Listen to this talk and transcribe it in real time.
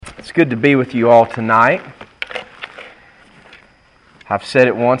It's good to be with you all tonight. I've said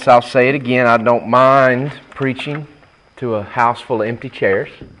it once, I'll say it again. I don't mind preaching to a house full of empty chairs.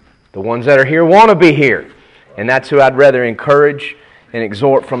 The ones that are here want to be here. And that's who I'd rather encourage and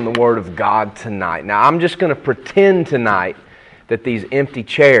exhort from the Word of God tonight. Now, I'm just going to pretend tonight that these empty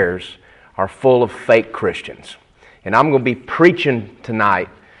chairs are full of fake Christians. And I'm going to be preaching tonight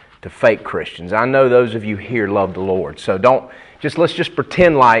to fake Christians. I know those of you here love the Lord. So let's just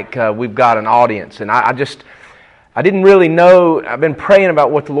pretend like we've got an audience. And I didn't really know. I've been praying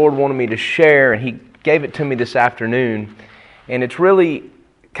about what the Lord wanted me to share, and He gave it to me this afternoon. And it's really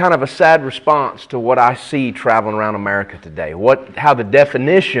kind of a sad response to what I see traveling around America today. How the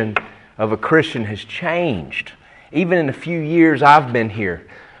definition of a Christian has changed, even in the few years I've been here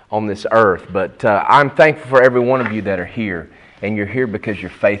on this earth. But I'm thankful for every one of you that are here. And you're here because you're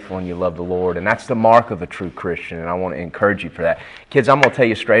faithful and you love the Lord. And that's the mark of a true Christian, and I want to encourage you for that. Kids, I'm going to tell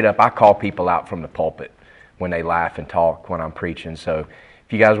you straight up, I call people out from the pulpit when they laugh and talk when I'm preaching. So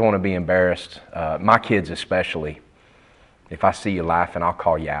if you guys want to be embarrassed, my kids especially, if I see you laughing, I'll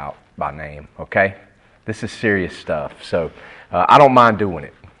call you out by name, okay? This is serious stuff. So I don't mind doing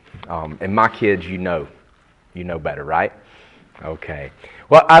it. And my kids, you know better, right? Okay.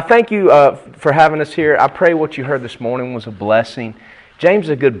 Well, I thank you for having us here. I pray what you heard this morning was a blessing. James is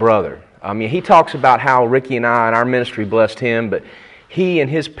a good brother. I mean, he talks about how Ricky and I and our ministry blessed him, but he and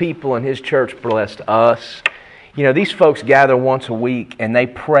his people and his church blessed us. You know, these folks gather once a week and they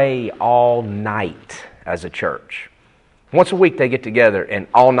pray all night as a church. Once a week they get together and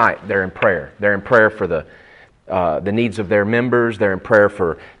all night they're in prayer. They're in prayer for the needs of their members. They're in prayer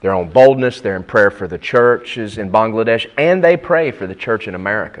for their own boldness. They're in prayer for the churches in Bangladesh. And they pray for the church in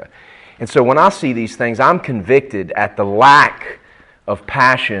America. And so when I see these things, I'm convicted at the lack of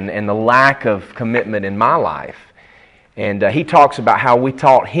passion and the lack of commitment in my life. And he talks about how we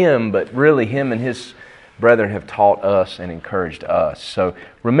taught him, but really him and his brethren have taught us and encouraged us. So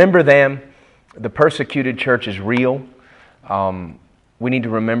remember them. The persecuted church is real. We need to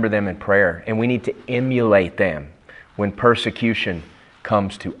remember them in prayer, and we need to emulate them when persecution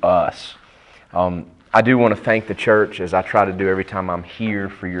comes to us. I do want to thank the church, as I try to do every time I'm here,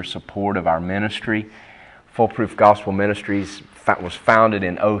 for your support of our ministry. Full Proof Gospel Ministries was founded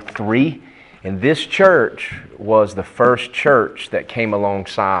in 2003, and this church was the first church that came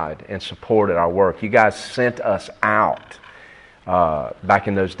alongside and supported our work. You guys sent us out back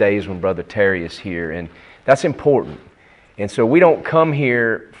in those days when Brother Terry is here, and that's important. And so we don't come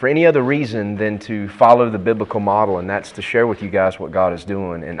here for any other reason than to follow the biblical model, and that's to share with you guys what God is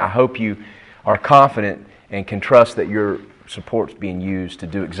doing. And I hope you are confident and can trust that your support's being used to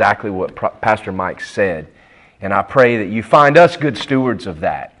do exactly what Pastor Mike said. And I pray that you find us good stewards of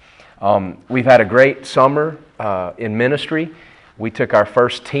that. We've had a great summer in ministry. We took our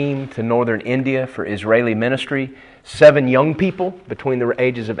first team to northern India for Israeli ministry. 7 young people between the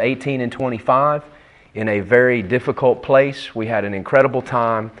ages of 18 and 25. In a very difficult place. We had an incredible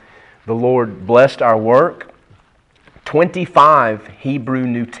time. The Lord blessed our work. 25 Hebrew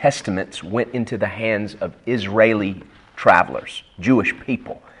New Testaments went into the hands of Israeli travelers, Jewish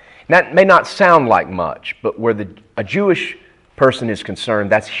people. And that may not sound like much, but where a Jewish person is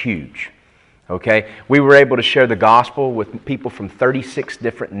concerned, that's huge. Okay? We were able to share the gospel with people from 36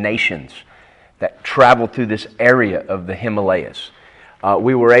 different nations that traveled through this area of the Himalayas.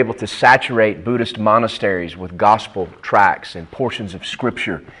 We were able to saturate Buddhist monasteries with gospel tracts and portions of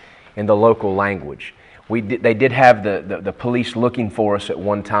Scripture in the local language. They did have the police looking for us at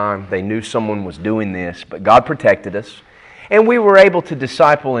one time. They knew someone was doing this, but God protected us. And we were able to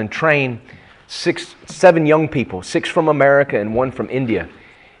disciple and train 7 young people, 6 from America and 1 from India,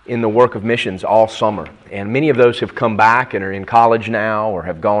 in the work of missions all summer. And many of those have come back and are in college now or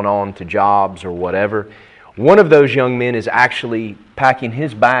have gone on to jobs or whatever. One of those young men is actually packing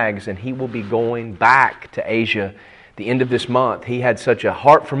his bags, and he will be going back to Asia the end of this month. He had such a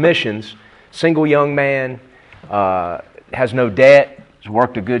heart for missions, single young man, has no debt, has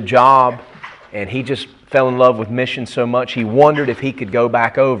worked a good job, and he just fell in love with missions so much he wondered if he could go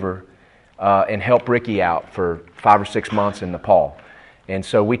back over and help Ricky out for 5 or 6 months in Nepal. And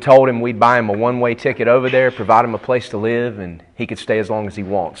so we told him we'd buy him a one-way ticket over there, provide him a place to live, and he could stay as long as he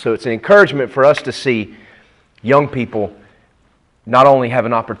wants. So it's an encouragement for us to see young people not only have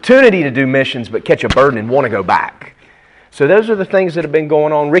an opportunity to do missions, but catch a burden and want to go back. So those are the things that have been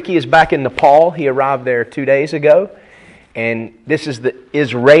going on. Ricky is back in Nepal. He arrived there 2 days ago. And this is the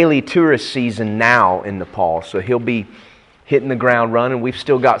Israeli tourist season now in Nepal. So he'll be hitting the ground running. We've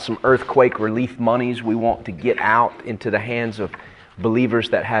still got some earthquake relief monies we want to get out into the hands of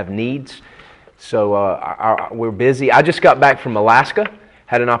believers that have needs. So we're busy. I just got back from Alaska.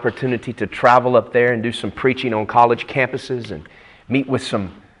 had an opportunity to travel up there and do some preaching on college campuses and meet with some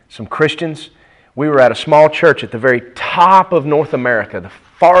Christians. We were at a small church at the very top of North America, the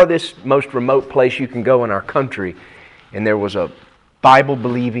farthest, most remote place you can go in our country, and there was a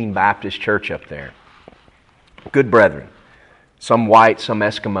Bible-believing Baptist church up there. Good brethren. Some white, some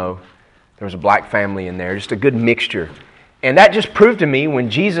Eskimo. There was a black family in there, just a good mixture. And that just proved to me when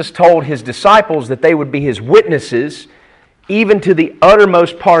Jesus told His disciples that they would be His witnesses, even to the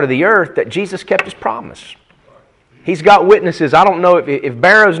uttermost part of the earth, that Jesus kept His promise. He's got witnesses. I don't know if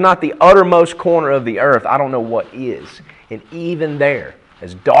Barrow's not the uttermost corner of the earth, I don't know what is. And even there,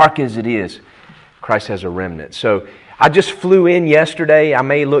 as dark as it is, Christ has a remnant. So I just flew in yesterday. I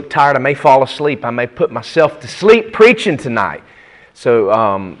may look tired. I may fall asleep. I may put myself to sleep preaching tonight.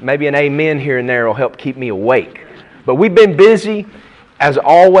 So maybe an amen here and there will help keep me awake. But we've been busy as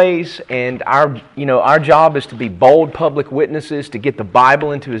always, and our job is to be bold public witnesses, to get the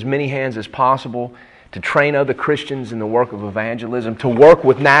Bible into as many hands as possible, to train other Christians in the work of evangelism, to work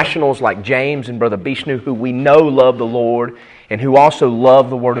with nationals like James and Brother Bishnu, who we know love the Lord and who also love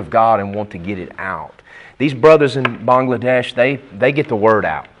the Word of God and want to get it out. These brothers in Bangladesh, they get the Word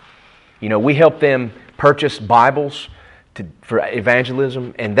out. We help them purchase Bibles for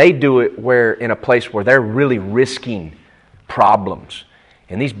evangelism, and they do it in a place where they're really risking problems.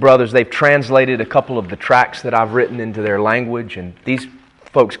 And these brothers, they've translated a couple of the tracts that I've written into their language, and these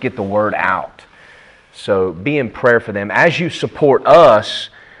folks get the Word out. So be in prayer for them. As you support us,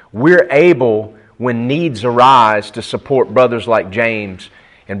 we're able, when needs arise, to support brothers like James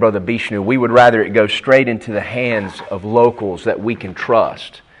and Brother Bishnu. We would rather it go straight into the hands of locals that we can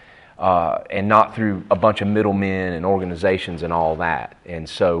trust, and not through a bunch of middlemen and organizations and all that. And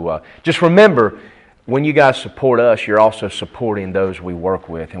so just remember, when you guys support us, you're also supporting those we work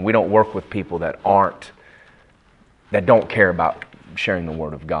with. And we don't work with people that don't care about sharing the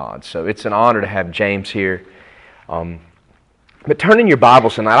Word of God. So it's an honor to have James here. But turn in your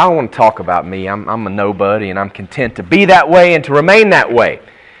Bibles tonight. I don't want to talk about me. I'm a nobody, and I'm content to be that way and to remain that way.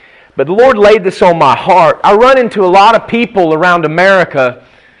 But the Lord laid this on my heart. I run into a lot of people around America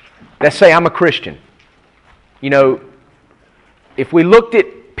that say, I'm a Christian. If we looked at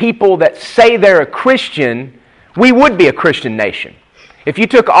people that say they're a Christian, we would be a Christian nation. If you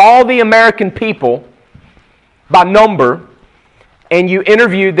took all the American people by number, and you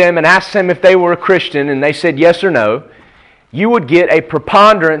interviewed them and asked them if they were a Christian, and they said yes or no, you would get a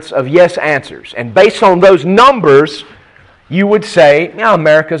preponderance of yes answers. And based on those numbers, you would say,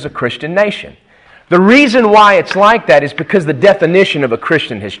 America's a Christian nation. The reason why it's like that is because the definition of a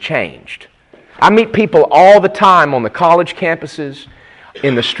Christian has changed. I meet people all the time on the college campuses,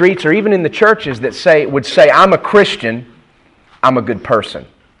 in the streets, or even in the churches that would say, I'm a Christian, I'm a good person.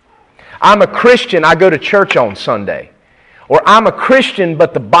 I'm a Christian, I go to church on Sunday. Or I'm a Christian,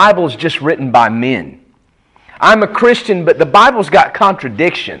 but the Bible's just written by men. I'm a Christian, but the Bible's got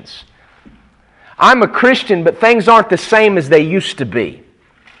contradictions. I'm a Christian, but things aren't the same as they used to be.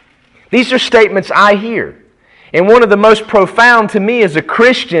 These are statements I hear. And one of the most profound to me as a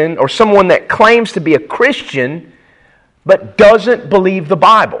Christian, or someone that claims to be a Christian, but doesn't believe the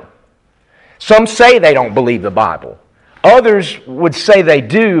Bible. Some say they don't believe the Bible. Others would say they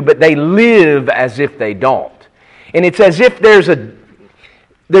do, but they live as if they don't. And it's as if there's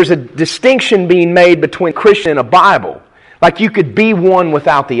a distinction being made between Christian and a Bible. Like you could be one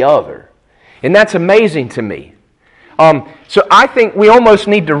without the other. And that's amazing to me. So I think we almost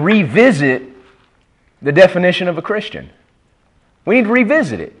need to revisit the definition of a Christian. We need to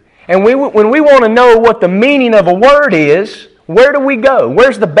revisit it. And when we want to know what the meaning of a word is, where do we go?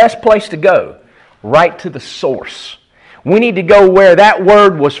 Where's the best place to go? Right to the source. We need to go where that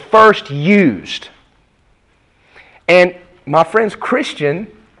word was first used. And my friends, Christian,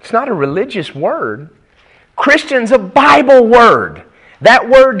 it's not a religious word. Christian's a Bible word. That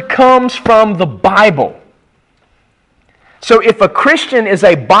word comes from the Bible. So if a Christian is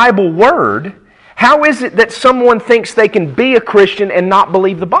a Bible word, how is it that someone thinks they can be a Christian and not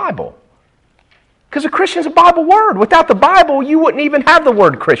believe the Bible? Because a Christian is a Bible word. Without the Bible, you wouldn't even have the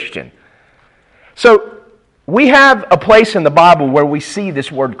word Christian. So we have a place in the Bible where we see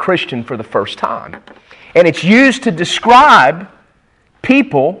this word Christian for the first time. And it's used to describe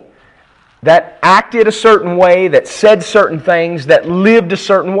people that acted a certain way, that said certain things, that lived a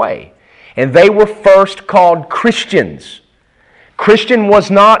certain way. And they were first called Christians. Christian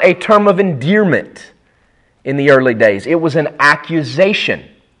was not a term of endearment in the early days. It was an accusation.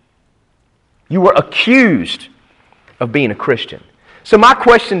 You were accused of being a Christian. So my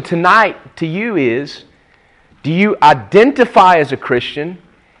question tonight to you is, do you identify as a Christian?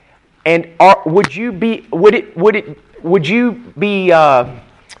 And would it would you be, how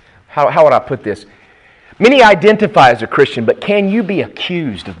would I put this? Many identify as a Christian, but can you be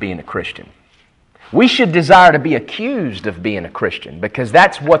accused of being a Christian? We should desire to be accused of being a Christian because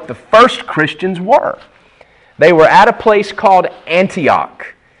that's what the first Christians were. They were at a place called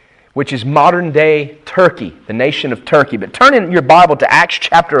Antioch, which is modern-day Turkey, the nation of Turkey. But turn in your Bible to Acts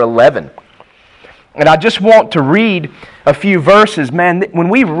chapter 11. And I just want to read a few verses. Man, when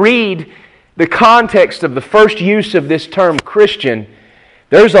we read the context of the first use of this term Christian,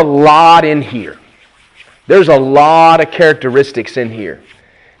 there's a lot in here. There's a lot of characteristics in here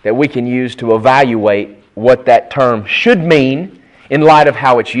that we can use to evaluate what that term should mean in light of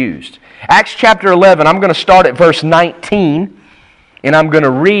how it's used. Acts chapter 11, I'm going to start at verse 19, and I'm going to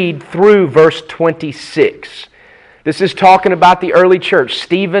read through verse 26. This is talking about the early church.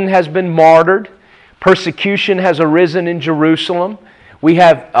 Stephen has been martyred. Persecution has arisen in Jerusalem. We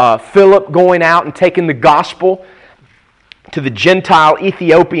have Philip going out and taking the gospel to the Gentile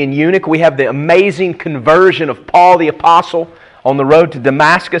Ethiopian eunuch. We have the amazing conversion of Paul the Apostle on the road to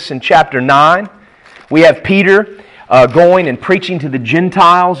Damascus in chapter 9. We have Peter going and preaching to the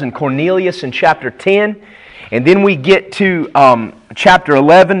Gentiles and Cornelius in chapter 10. And then we get to chapter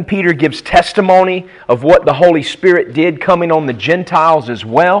 11. Peter gives testimony of what the Holy Spirit did coming on the Gentiles as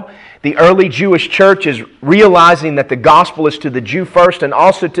well. The early Jewish church is realizing that the gospel is to the Jew first and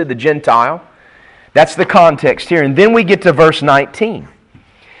also to the Gentile. That's the context here. And then we get to verse 19.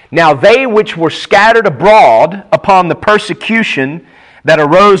 Now they which were scattered abroad upon the persecution that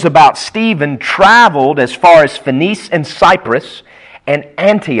arose about Stephen traveled as far as Phoenice and Cyprus and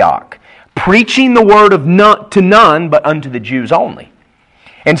Antioch, preaching the word to none but unto the Jews only.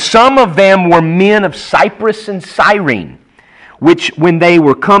 And some of them were men of Cyprus and Cyrene, which when they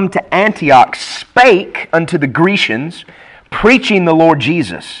were come to Antioch spake unto the Grecians, preaching the Lord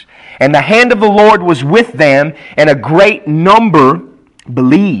Jesus. And the hand of the Lord was with them, and a great number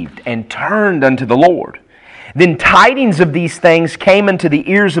believed and turned unto the Lord. Then tidings of these things came unto the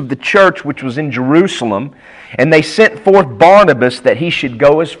ears of the church which was in Jerusalem, and they sent forth Barnabas that he should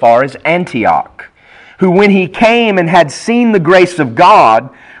go as far as Antioch, who when he came and had seen the grace of God,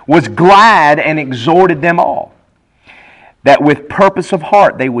 was glad and exhorted them all, that with purpose of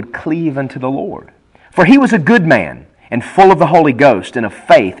heart they would cleave unto the Lord. For he was a good man, and full of the Holy Ghost and of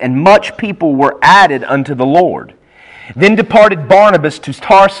faith, and much people were added unto the Lord. Then departed Barnabas to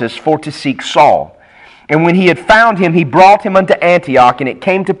Tarsus for to seek Saul. And when he had found him, he brought him unto Antioch, and it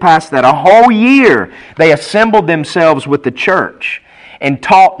came to pass that a whole year they assembled themselves with the church, and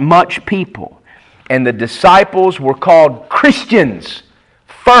taught much people. And the disciples were called Christians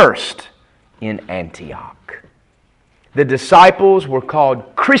first in Antioch. The disciples were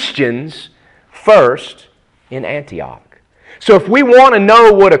called Christians first in Antioch. So if we want to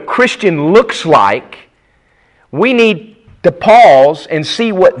know what a Christian looks like, we need to pause and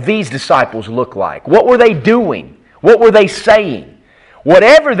see what these disciples look like. What were they doing? What were they saying?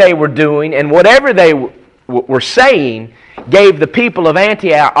 Whatever they were doing and whatever they were saying gave the people of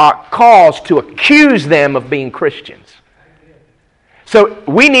Antioch cause to accuse them of being Christians. So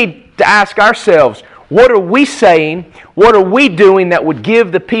we need to ask ourselves, what are we saying? What are we doing that would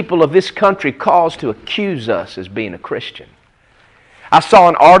give the people of this country cause to accuse us as being a Christian? I saw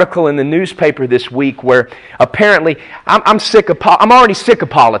an article in the newspaper this week where apparently I'm already sick of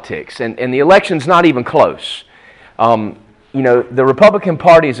politics, and the election's not even close. The Republican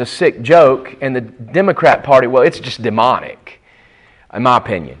Party is a sick joke, and the Democrat Party, well, it's just demonic, in my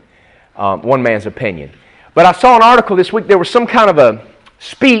opinion. One man's opinion. But I saw an article this week. There was some kind of a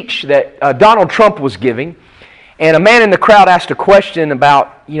speech that Donald Trump was giving, and a man in the crowd asked a question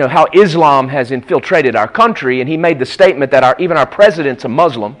about how Islam has infiltrated our country, and he made the statement that even our president's a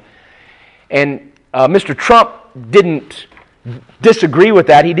Muslim. And Mr. Trump didn't disagree with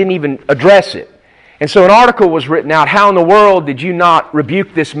that. He didn't even address it. And so an article was written out, how in the world did you not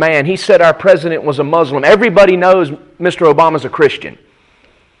rebuke this man? He said our president was a Muslim. Everybody knows Mr. Obama's a Christian.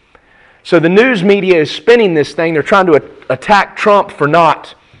 So the news media is spinning this thing. They're trying to attack Trump for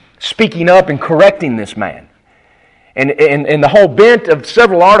not speaking up and correcting this man. And the whole bent of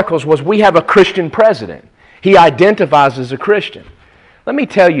several articles was, we have a Christian president. He identifies as a Christian. Let me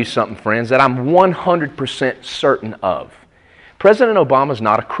tell you something, friends, that I'm 100% certain of. President Obama is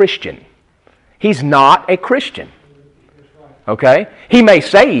not a Christian. He's not a Christian. Okay? He may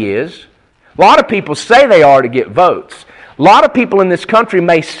say he is. A lot of people say they are to get votes. A lot of people in this country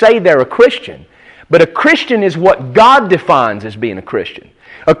may say they're a Christian. But a Christian is what God defines as being a Christian.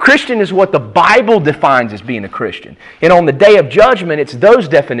 A Christian is what the Bible defines as being a Christian. And on the day of judgment, it's those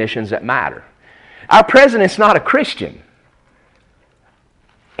definitions that matter. Our president's not a Christian.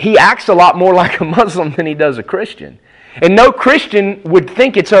 He acts a lot more like a Muslim than he does a Christian. And no Christian would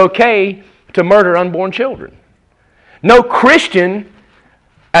think it's okay to murder unborn children. No Christian,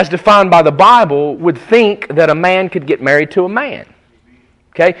 as defined by the Bible, would think that a man could get married to a man.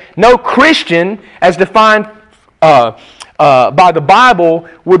 Okay? No Christian, as defined by the Bible,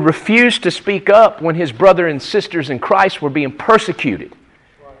 would refuse to speak up when his brother and sisters in Christ were being persecuted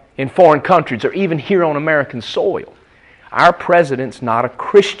in foreign countries or even here on American soil. Our president's not a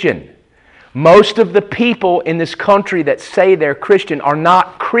Christian. Most of the people in this country that say they're Christian are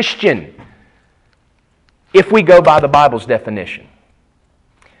not Christian, if we go by the Bible's definition.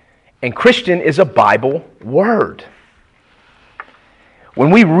 And Christian is a Bible word.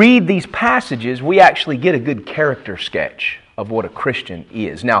 When we read these passages, we actually get a good character sketch of what a Christian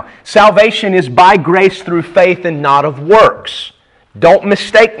is. Now, salvation is by grace through faith and not of works. Don't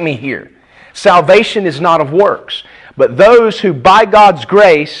mistake me here. Salvation is not of works. But those who by God's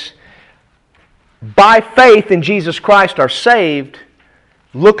grace, by faith in Jesus Christ are saved,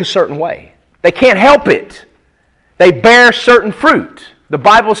 look a certain way. They can't help it. They bear certain fruit. The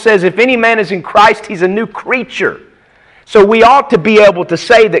Bible says if any man is in Christ, he's a new creature. So we ought to be able to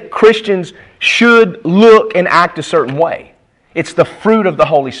say that Christians should look and act a certain way. It's the fruit of the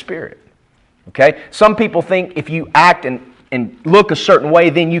Holy Spirit. Okay? Some people think if you act and look a certain way,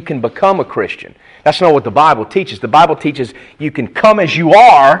 then you can become a Christian. That's not what the Bible teaches. The Bible teaches you can come as you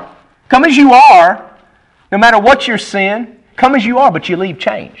are, no matter what your sin, come as you are, but you leave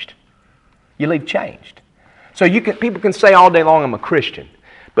changed. You leave changed. So people can say all day long, I'm a Christian.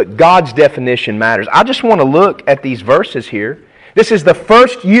 But God's definition matters. I just want to look at these verses here. This is the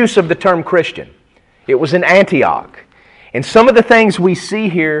first use of the term Christian. It was in Antioch. And some of the things we see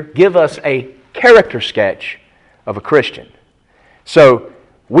here give us a character sketch of a Christian. So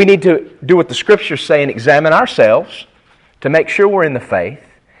we need to do what the Scriptures say and examine ourselves to make sure we're in the faith.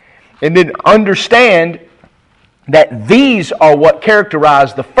 And then understand that these are what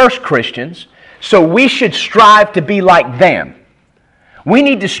characterized the first Christians. So we should strive to be like them. We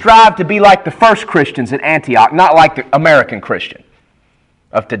need to strive to be like the first Christians at Antioch, not like the American Christian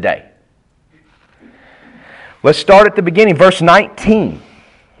of today. Let's start at the beginning, verse 19.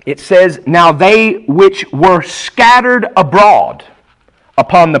 It says, "Now they which were scattered abroad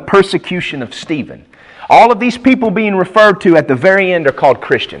upon the persecution of Stephen." All of these people being referred to at the very end are called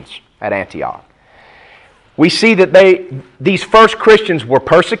Christians at Antioch. We see that these first Christians were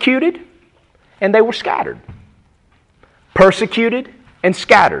persecuted and they were scattered. Persecuted and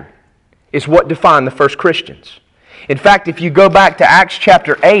scattered is what defined the first Christians. In fact, if you go back to Acts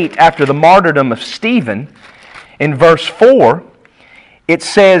chapter 8, after the martyrdom of Stephen, in verse 4, it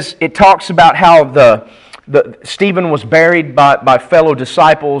talks about how Stephen was buried by fellow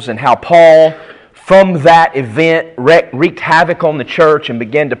disciples and how Paul, from that event, wreaked havoc on the church and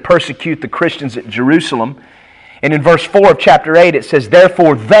began to persecute the Christians at Jerusalem. And in verse 4 of chapter 8, it says,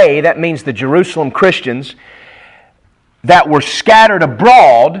 "Therefore they," that means the Jerusalem Christians, "that were scattered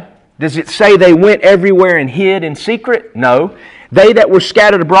abroad," does it say they went everywhere and hid in secret? No. "They that were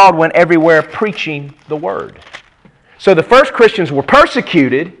scattered abroad went everywhere preaching the word." So the first Christians were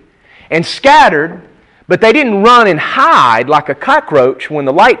persecuted and scattered, but they didn't run and hide like a cockroach when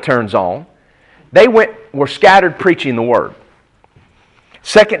the light turns on. They were scattered preaching the word.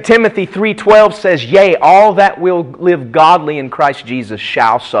 2 Timothy 3:12 says, "Yea, all that will live godly in Christ Jesus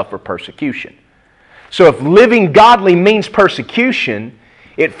shall suffer persecution." So if living godly means persecution,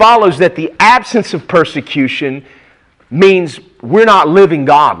 it follows that the absence of persecution means we're not living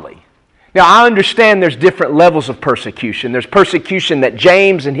godly. Now, I understand there's different levels of persecution. There's persecution that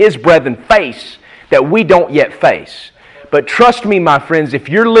James and his brethren face that we don't yet face. But trust me, my friends, if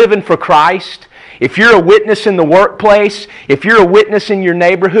you're living for Christ, if you're a witness in the workplace, if you're a witness in your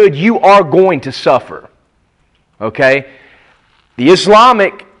neighborhood, you are going to suffer. Okay? The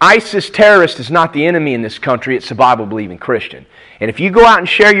Islamic ISIS terrorist is not the enemy in this country, it's a Bible-believing Christian. And if you go out and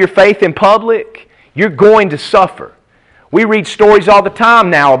share your faith in public, you're going to suffer. We read stories all the time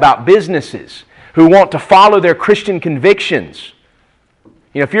now about businesses who want to follow their Christian convictions.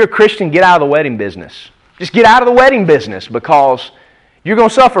 You know, if you're a Christian, get out of the wedding business. Just get out of the wedding business because you're going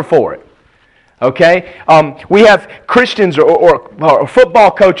to suffer for it. Okay? We have Christians or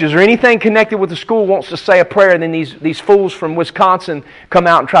football coaches or anything connected with the school wants to say a prayer, and then these fools from Wisconsin come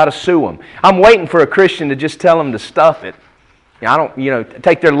out and try to sue them. I'm waiting for a Christian to just tell them to stuff it.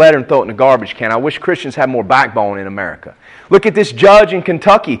 Take their letter and throw it in the garbage can. I wish Christians had more backbone in America. Look at this judge in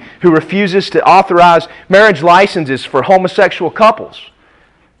Kentucky who refuses to authorize marriage licenses for homosexual couples.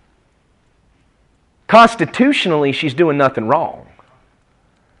 Constitutionally, she's doing nothing wrong.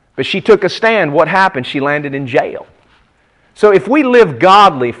 But she took a stand. What happened? She landed in jail. So if we live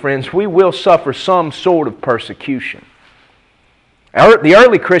godly, friends, we will suffer some sort of persecution. The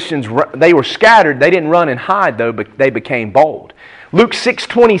early Christians, they were scattered. They didn't run and hide, though, but they became bold. Luke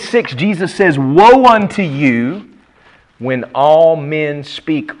 6:26, Jesus says, "Woe unto you when all men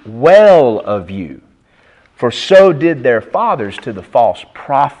speak well of you, for so did their fathers to the false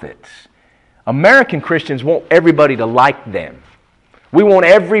prophets." American Christians want everybody to like them. We want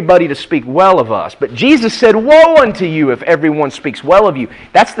everybody to speak well of us. But Jesus said, "Woe unto you if everyone speaks well of you."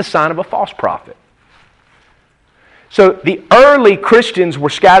 That's the sign of a false prophet. So the early Christians were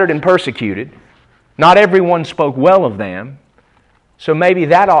scattered and persecuted. Not everyone spoke well of them. So maybe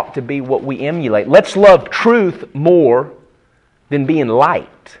that ought to be what we emulate. Let's love truth more than being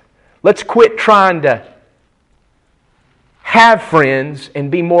liked. Let's quit trying to have friends and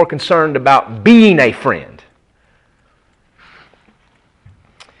be more concerned about being a friend.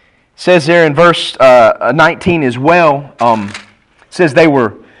 It says there in verse 19 as well, it says they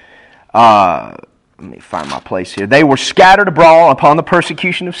were, let me find my place here. They were scattered abroad upon the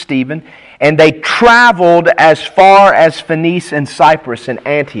persecution of Stephen, and they traveled as far as Phoenice and Cyprus and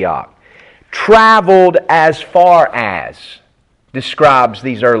Antioch. Traveled as far as describes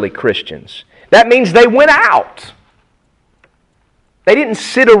these early Christians. That means they went out. They didn't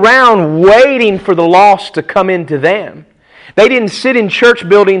sit around waiting for the lost to come into them. They didn't sit in church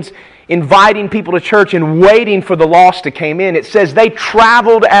buildings inviting people to church and waiting for the lost to come in. It says they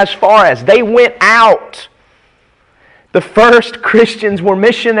traveled as far as. They went out. The first Christians were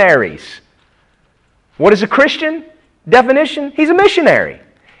missionaries. What is a Christian? Definition? He's a missionary.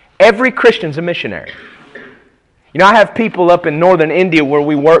 Every Christian's a missionary. You know, I have people up in northern India where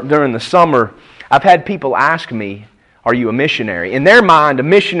we work during the summer. I've had people ask me, "Are you a missionary?" In their mind, a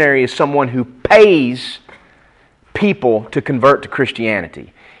missionary is someone who pays people to convert to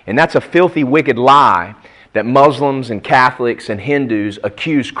Christianity. And that's a filthy, wicked lie that Muslims and Catholics and Hindus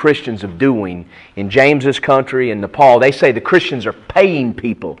accuse Christians of doing in James's country and Nepal. They say the Christians are paying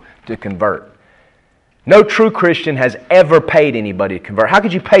people to convert. No true Christian has ever paid anybody to convert. How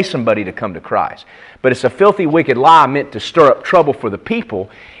could you pay somebody to come to Christ? But it's a filthy, wicked lie meant to stir up trouble for the people.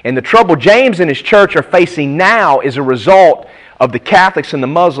 And the trouble James and his church are facing now is a result of the Catholics and the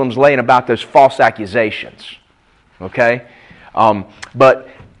Muslims laying about those false accusations. Okay? But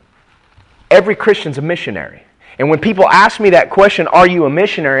every Christian's a missionary. And when people ask me that question, "Are you a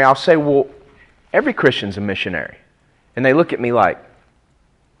missionary?" I'll say, "Well, every Christian's a missionary." And they look at me like,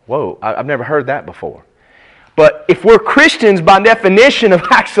 "Whoa, I've never heard that before." But if we're Christians by definition of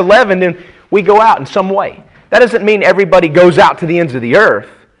Acts 11, then we go out in some way. That doesn't mean everybody goes out to the ends of the earth.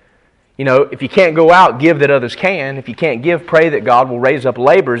 You know, if you can't go out, give that others can. If you can't give, pray that God will raise up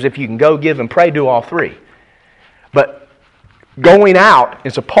laborers. If you can go, give, and pray, do all three. But going out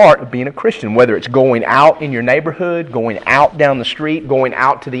is a part of being a Christian, whether it's going out in your neighborhood, going out down the street, going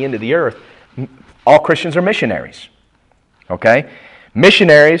out to the end of the earth. All Christians are missionaries. Okay?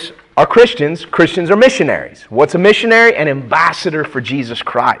 Missionaries are Christians. Christians are missionaries. What's a missionary? An ambassador for Jesus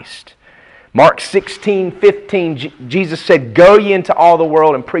Christ. Mark 16:15, Jesus said, "Go ye into all the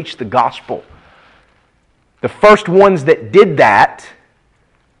world and preach the gospel." The first ones that did that,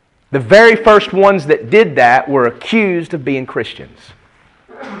 the very first ones that did that were accused of being Christians.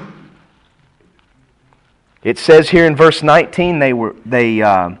 It says here in verse 19, they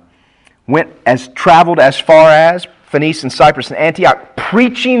traveled as far as Phoenice and Cyprus and Antioch,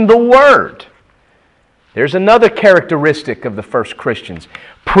 preaching the word. There's another characteristic of the first Christians.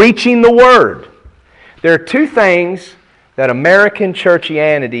 Preaching the word. There are two things that American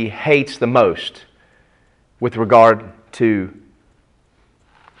churchianity hates the most with regard to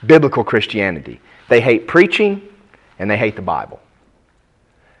biblical Christianity. They hate preaching and they hate the Bible.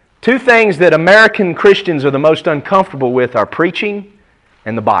 Two things that American Christians are the most uncomfortable with are preaching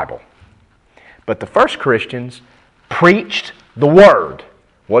and the Bible. But the first Christians preached the Word.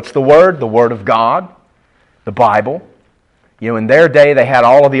 What's the Word? The Word of God, the Bible. You know, in their day they had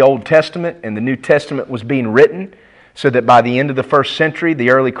all of the Old Testament and the New Testament was being written so that by the end of the first century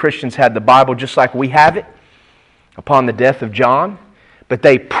the early Christians had the Bible just like we have it upon the death of John. But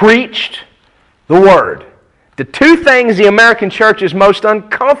they preached the Word. The two things the American church is most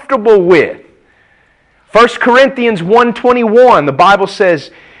uncomfortable with. 1 Corinthians 1:21, the Bible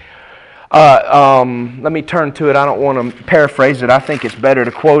says, let me turn to it. I don't want to paraphrase it. I think it's better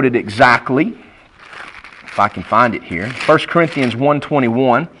to quote it exactly, if I can find it here. 1 Corinthians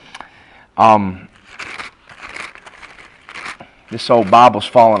 1:21. This old Bible's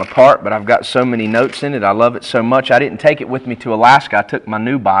falling apart, but I've got so many notes in it. I love it so much. I didn't take it with me to Alaska. I took my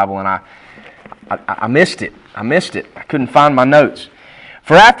new Bible and I missed it. I couldn't find my notes.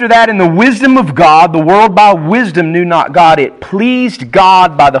 For after that, in the wisdom of God, the world by wisdom knew not God. It pleased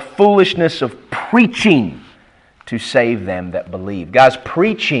God by the foolishness of preaching to save them that believe. Guys,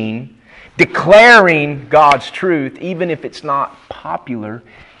 preaching, declaring God's truth, even if it's not popular,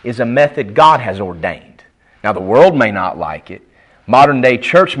 is a method God has ordained. Now, the world may not like it. Modern day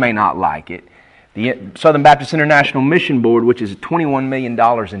church may not like it. The Southern Baptist International Mission Board, which is $21 million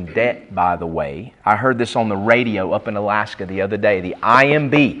in debt, by the way. I heard this on the radio up in Alaska the other day. The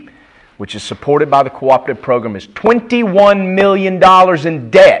IMB, which is supported by the cooperative program, is $21 million in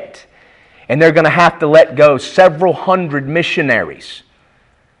debt. And they're going to have to let go several hundred missionaries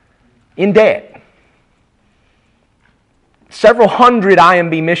in debt. Several hundred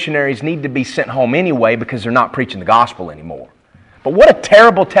IMB missionaries need to be sent home anyway because they're not preaching the gospel anymore. But what a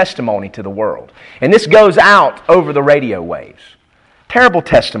terrible testimony to the world. And this goes out over the radio waves. Terrible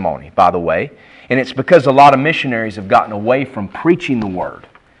testimony, by the way. And it's because a lot of missionaries have gotten away from preaching the Word.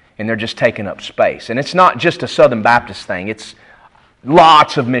 And they're just taking up space. And it's not just a Southern Baptist thing. It's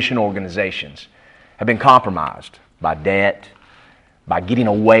lots of mission organizations have been compromised by debt, by getting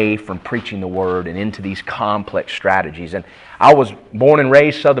away from preaching the Word and into these complex strategies. And I was born and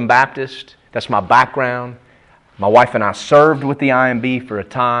raised Southern Baptist. That's my background. My wife and I served with the IMB for a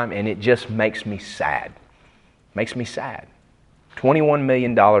time, and it just makes me sad. Makes me sad. $21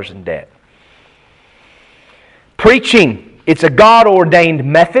 million in debt. Preaching. It's a God-ordained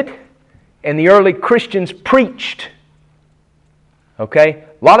method, and the early Christians preached. Okay?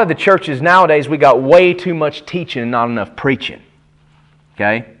 A lot of the churches nowadays, we got way too much teaching and not enough preaching.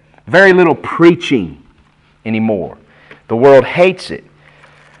 Okay? Very little preaching anymore. The world hates it.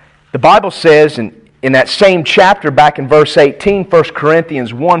 The Bible says in that same chapter, back in verse 18, 1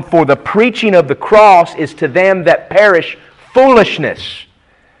 Corinthians 1, "For the preaching of the cross is to them that perish foolishness,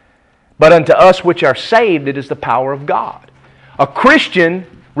 but unto us which are saved it is the power of God." A Christian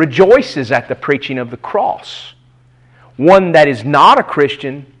rejoices at the preaching of the cross. One that is not a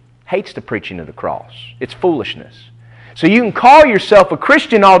Christian hates the preaching of the cross. It's foolishness. So you can call yourself a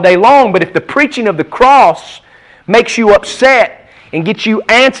Christian all day long, but if the preaching of the cross makes you upset and gets you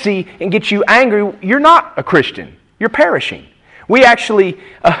antsy and gets you angry, you're not a Christian. You're perishing. We actually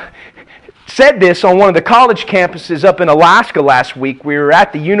said this on one of the college campuses up in Alaska last week. We were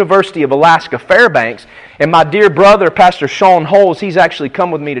at the University of Alaska Fairbanks, and my dear brother, Pastor Sean Holes, he's actually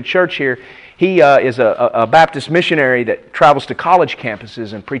come with me to church here. He is a Baptist missionary that travels to college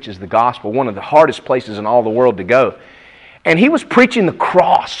campuses and preaches the gospel, one of the hardest places in all the world to go. And he was preaching the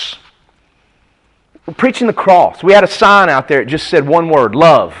cross. Preaching the cross. We had a sign out there that just said one word,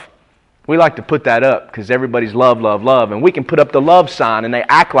 love. We like to put that up because everybody's love, love, love. And we can put up the love sign and they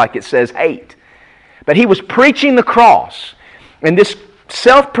act like it says hate. But he was preaching the cross. And this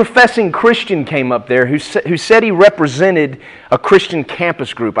self-professing Christian came up there who said he represented a Christian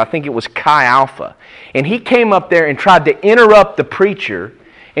campus group. I think it was Chi Alpha. And he came up there and tried to interrupt the preacher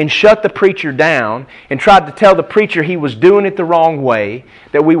and shut the preacher down and tried to tell the preacher he was doing it the wrong way,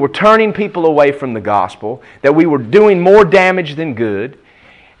 that we were turning people away from the gospel, that we were doing more damage than good.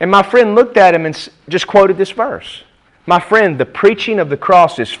 And my friend looked at him and just quoted this verse. "My friend, the preaching of the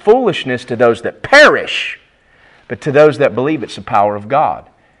cross is foolishness to those that perish, but to those that believe it's the power of God."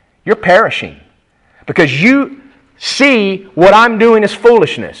 You're perishing because you see what I'm doing is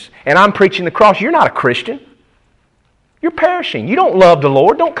foolishness and I'm preaching the cross. You're not a Christian. You're perishing. You don't love the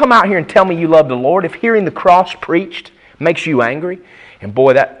Lord. Don't come out here and tell me you love the Lord if hearing the cross preached makes you angry. And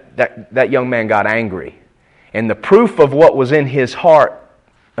boy, that young man got angry. And the proof of what was in his heart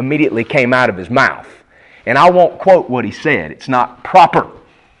immediately came out of his mouth. And I won't quote what he said. It's not proper.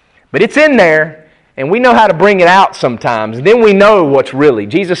 But it's in there, and we know how to bring it out sometimes. And then we know what's really.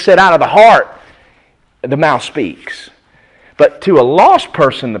 Jesus said, out of the heart, the mouth speaks. But to a lost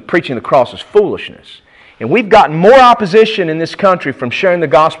person, the preaching of the cross is foolishness. And we've gotten more opposition in this country from sharing the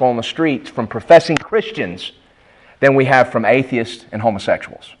gospel on the streets from professing Christians than we have from atheists and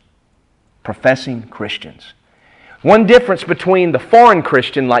homosexuals. Professing Christians. One difference between the foreign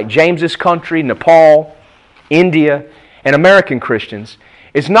Christian like James's country, Nepal, India, and American Christians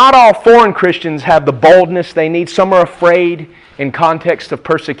is not all foreign Christians have the boldness they need. Some are afraid in context of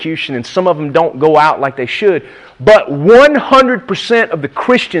persecution, and some of them don't go out like they should. But 100% of the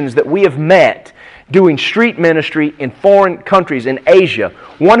Christians that we have met doing street ministry in foreign countries in Asia,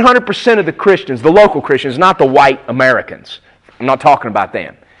 100% of the Christians, the local Christians, not the white Americans. I'm not talking about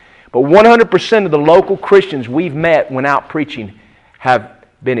them. But 100% of the local Christians we've met when out preaching have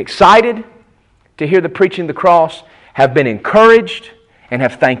been excited to hear the preaching of the cross, have been encouraged, and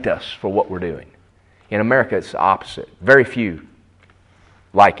have thanked us for what we're doing. In America, it's the opposite. Very few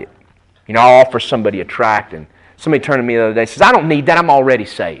like it. You know, I'll offer somebody a tract, and somebody turned to me the other day and says, "I don't need that, I'm already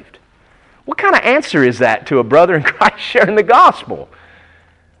saved." What kind of answer is that to a brother in Christ sharing the gospel?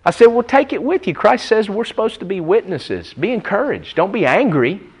 I said, well, take it with you. Christ says we're supposed to be witnesses. Be encouraged. Don't be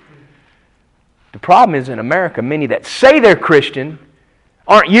angry. The problem is in America, many that say they're Christian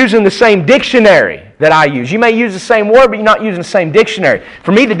aren't using the same dictionary that I use. You may use the same word, but you're not using the same dictionary.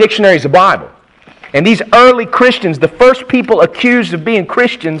 For me, the dictionary is the Bible. And these early Christians, the first people accused of being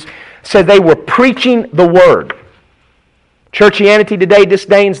Christians, said they were preaching the Word. Churchianity today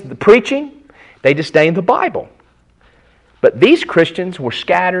disdains the preaching. They disdain the Bible. But these Christians were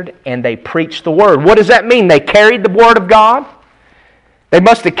scattered and they preached the Word. What does that mean? They carried the Word of God. They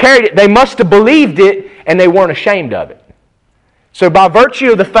must have carried it. They must have believed it, and they weren't ashamed of it. So by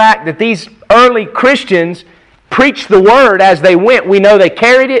virtue of the fact that these early Christians preached the Word as they went, we know they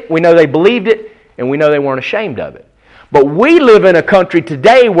carried it, we know they believed it, and we know they weren't ashamed of it. But we live in a country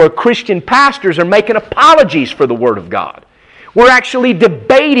today where Christian pastors are making apologies for the Word of God. We're actually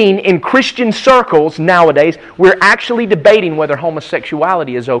debating in Christian circles nowadays, we're actually debating whether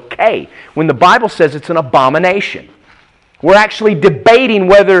homosexuality is okay, when the Bible says it's an abomination. We're actually debating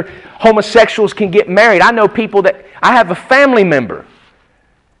whether homosexuals can get married. I know people I have a family member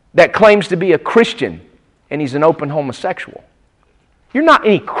that claims to be a Christian, and he's an open homosexual. You're not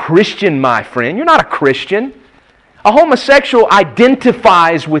any Christian, my friend. You're not a Christian. A homosexual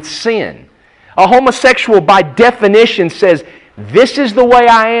identifies with sin. A homosexual, by definition, says, this is the way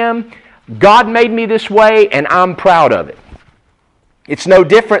I am, God made me this way, and I'm proud of it. It's no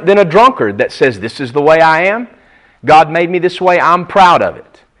different than a drunkard that says, this is the way I am, God made me this way, I'm proud of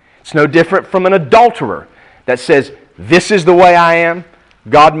it. It's no different from an adulterer that says, this is the way I am,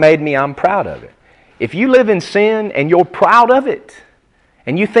 God made me, I'm proud of it. If you live in sin and you're proud of it,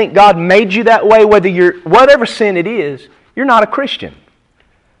 and you think God made you that way, whatever sin it is, you're not a Christian.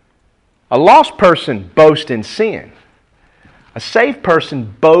 A lost person boasts in sin. A saved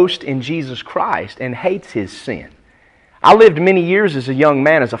person boasts in Jesus Christ and hates his sin. I lived many years as a young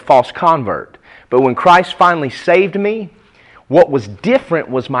man as a false convert. But when Christ finally saved me, what was different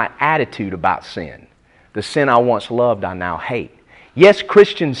was my attitude about sin. The sin I once loved, I now hate. Yes,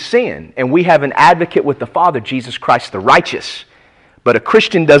 Christians sin, and we have an advocate with the Father, Jesus Christ the righteous. But a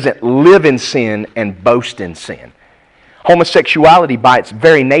Christian doesn't live in sin and boast in sin. Homosexuality, by its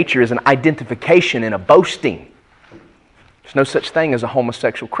very nature, is an identification and a boasting. There's no such thing as a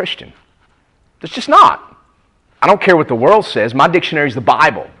homosexual Christian. There's just not. I don't care what the world says. My dictionary is the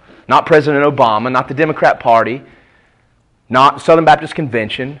Bible. Not President Obama, not the Democrat Party, not Southern Baptist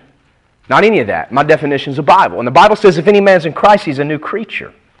Convention, not any of that. My definition is the Bible. And the Bible says if any man's in Christ, he's a new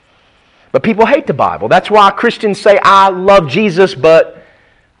creature. But people hate the Bible. That's why Christians say, I love Jesus, but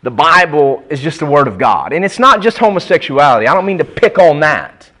the Bible is just the Word of God. And it's not just homosexuality. I don't mean to pick on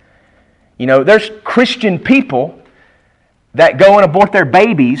that. You know, there's Christian people that go and abort their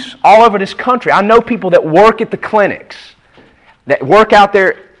babies all over this country. I know people that work at the clinics, that work out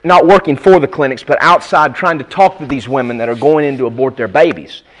there, not working for the clinics, but outside trying to talk to these women that are going in to abort their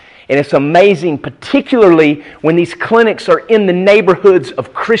babies. And it's amazing, particularly when these clinics are in the neighborhoods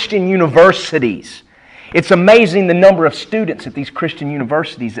of Christian universities. It's amazing the number of students at these Christian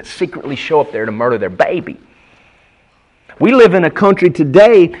universities that secretly show up there to murder their baby. We live in a country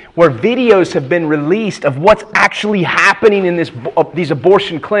today where videos have been released of what's actually happening in these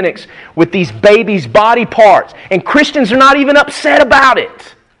abortion clinics with these babies' body parts. And Christians are not even upset about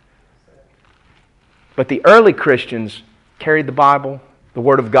it. But the early Christians carried the Bible, the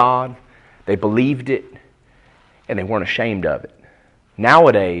Word of God. They believed it, and they weren't ashamed of it.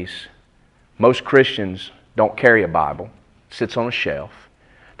 Nowadays, most Christians don't carry a Bible. It sits on a shelf.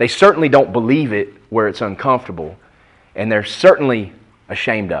 They certainly don't believe it where it's uncomfortable, and they're certainly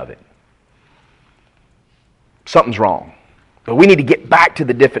ashamed of it. Something's wrong. But we need to get back to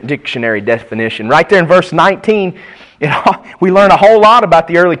the dictionary definition. Right there in verse 19, we learn a whole lot about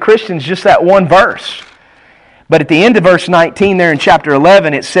the early Christians, just that one verse. But at the end of verse 19 there in chapter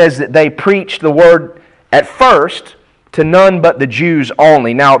 11, it says that they preached the word at first to none but the Jews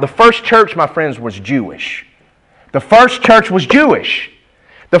only. Now, the first church, my friends, was Jewish. The first church was Jewish.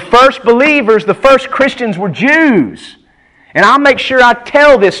 The first believers, the first Christians were Jews. And I'll make sure I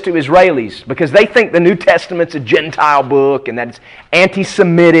tell this to Israelis because they think the New Testament's a Gentile book and that it's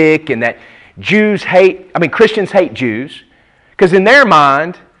anti-Semitic and that Christians hate Jews. Because in their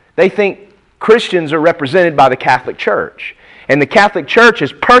mind, they think Christians are represented by the Catholic Church. And the Catholic Church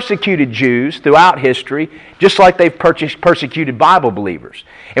has persecuted Jews throughout history, just like they've persecuted Bible believers.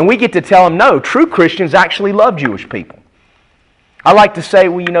 And we get to tell them, no, true Christians actually love Jewish people. I like to say,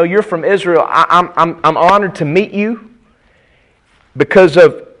 well, you're from Israel. I'm honored to meet you because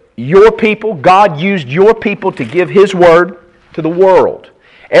of your people. God used your people to give His word to the world.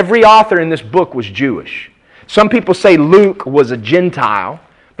 Every author in this book was Jewish. Some people say Luke was a Gentile.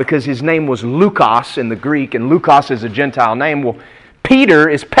 because his name was Lukos in the Greek, and Lukos is a Gentile name. Well, Peter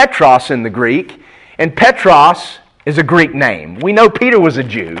is Petros in the Greek, and Petros is a Greek name. We know Peter was a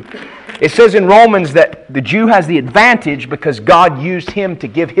Jew. It says in Romans that the Jew has the advantage because God used him to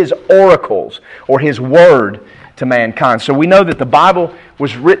give his oracles or his word to mankind. So we know that the Bible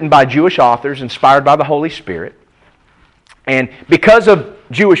was written by Jewish authors, inspired by the Holy Spirit. And because of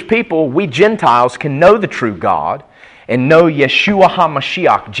Jewish people, we Gentiles can know the true God and know Yeshua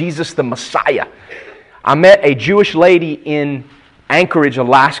HaMashiach, Jesus the Messiah. I met a Jewish lady in Anchorage,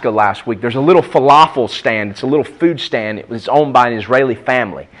 Alaska last week. There's a little falafel stand. It's a little food stand. It was owned by an Israeli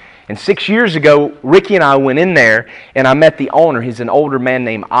family. And 6 years ago, Ricky and I went in there and I met the owner. He's an older man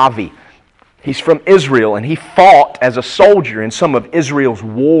named Avi. He's from Israel and he fought as a soldier in some of Israel's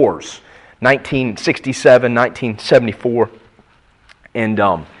wars, 1967, 1974.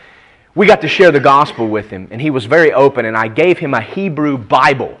 And we got to share the gospel with him, and he was very open, and I gave him a Hebrew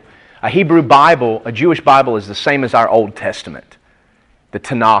Bible. A Hebrew Bible, a Jewish Bible, is the same as our Old Testament. The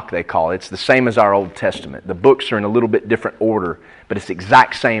Tanakh, they call it. It's the same as our Old Testament. The books are in a little bit different order, but it's the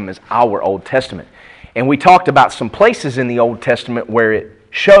exact same as our Old Testament. And we talked about some places in the Old Testament where it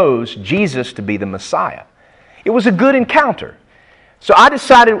shows Jesus to be the Messiah. It was a good encounter. So I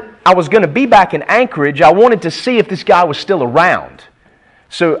decided I was going to be back in Anchorage. I wanted to see if this guy was still around.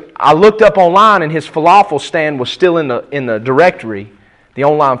 So I looked up online, and his falafel stand was still in the directory, the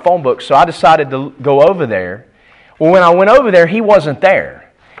online phone book. So I decided to go over there. Well, when I went over there, he wasn't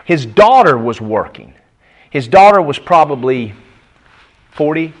there. His daughter was working. His daughter was probably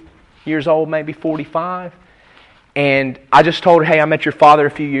 40 years old, maybe 45. And I just told her, hey, I met your father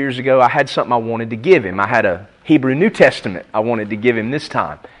a few years ago. I had something I wanted to give him. I had a Hebrew New Testament I wanted to give him this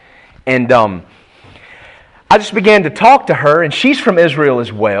time. And I just began to talk to her, and she's from Israel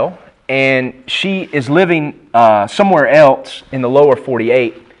as well. And she is living somewhere else in the lower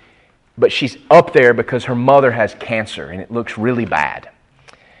 48. But she's up there because her mother has cancer, and it looks really bad.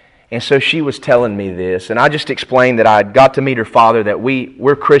 And so she was telling me this, and I just explained that I got to meet her father, that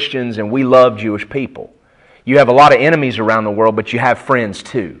we're Christians and we love Jewish people. You have a lot of enemies around the world, but you have friends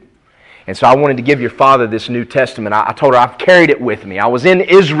too. And so I wanted to give your father this New Testament. I told her I've carried it with me. I was in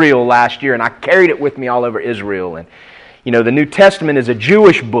Israel last year, and I carried it with me all over Israel. And, you know, the New Testament is a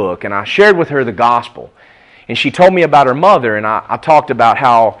Jewish book, and I shared with her the gospel. And she told me about her mother, and I talked about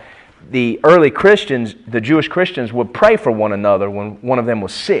how the early Christians, the Jewish Christians, would pray for one another when one of them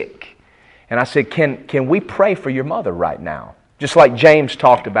was sick. And I said, can we pray for your mother right now? Just like James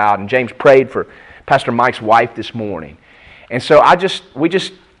talked about, and James prayed for Pastor Mike's wife this morning. And so we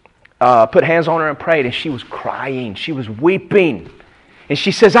just put hands on her and prayed, and she was crying. She was weeping. And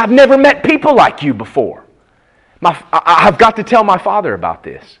she says, I've never met people like you before. I've got to tell my father about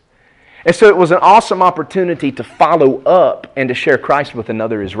this. And so it was an awesome opportunity to follow up and to share Christ with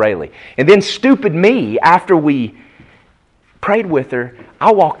another Israeli. And then stupid me, after we prayed with her,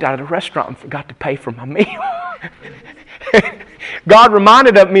 I walked out of the restaurant and forgot to pay for my meal. God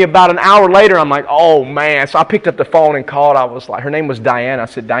reminded me about an hour later. I'm like, oh man. So I picked up the phone and called. I was like, her name was Diana. I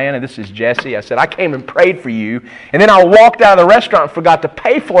said, Diana, this is Jesse. I said, I came and prayed for you. And then I walked out of the restaurant and forgot to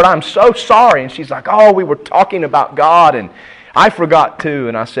pay for it. I'm so sorry. And she's like, oh, we were talking about God and I forgot too.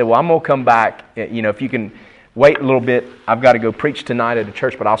 And I said, well, I'm going to come back. You know, if you can wait a little bit, I've got to go preach tonight at a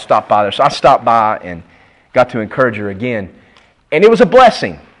church, but I'll stop by there. So I stopped by and got to encourage her again. And it was a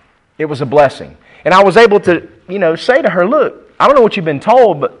blessing. It was a blessing. And I was able to, say to her, look, I don't know what you've been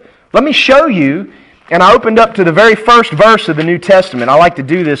told, but let me show you. And I opened up to the very first verse of the New Testament. I like to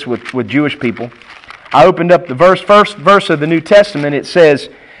do this with Jewish people. I opened up the first verse of the New Testament. It says,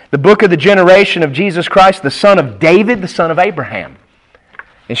 the book of the generation of Jesus Christ, the son of David, the son of Abraham.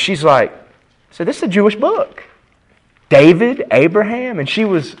 And she's like, so this is a Jewish book. David, Abraham. And she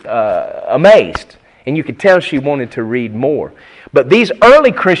was amazed. And you could tell she wanted to read more. But these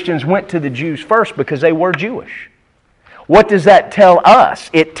early Christians went to the Jews first because they were Jewish. What does that tell us?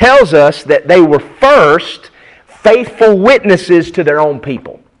 It tells us that they were first faithful witnesses to their own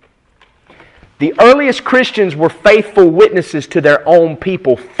people. The earliest Christians were faithful witnesses to their own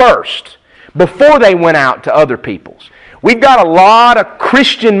people first, before they went out to other peoples. We've got a lot of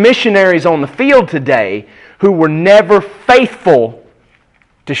Christian missionaries on the field today who were never faithful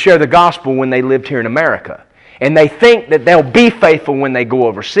to share the gospel when they lived here in America. And they think that they'll be faithful when they go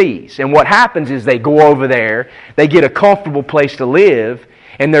overseas. And what happens is they go over there, they get a comfortable place to live,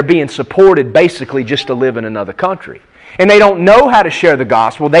 and they're being supported basically just to live in another country. And they don't know how to share the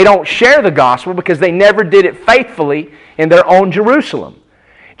gospel. They don't share the gospel because they never did it faithfully in their own Jerusalem.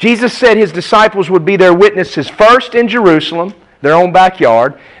 Jesus said His disciples would be their witnesses first in Jerusalem, their own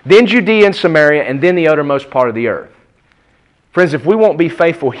backyard, then Judea and Samaria, and then the uttermost part of the earth. Friends, if we won't be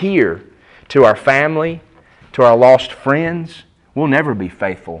faithful here to our family, to our lost friends, we'll never be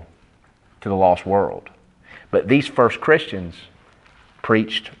faithful to the lost world. But these first Christians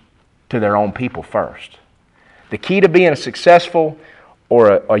preached to their own people first. The key to being a successful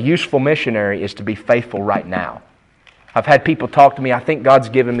or a useful missionary is to be faithful right now. I've had people talk to me, I think God's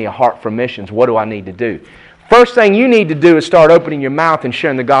given me a heart for missions. What do I need to do? First thing you need to do is start opening your mouth and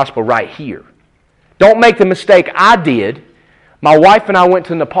sharing the gospel right here. Don't make the mistake I did. My wife and I went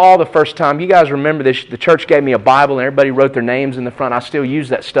to Nepal the first time. You guys remember this. The church gave me a Bible and everybody wrote their names in the front. I still use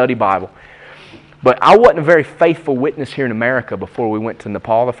that study Bible. But I wasn't a very faithful witness here in America before we went to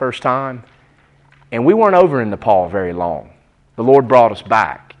Nepal the first time. And we weren't over in Nepal very long. The Lord brought us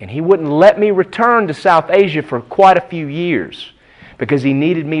back. And He wouldn't let me return to South Asia for quite a few years because He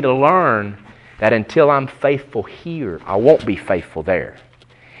needed me to learn that until I'm faithful here, I won't be faithful there.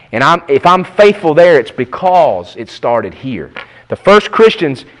 And if I'm faithful there, it's because it started here. The first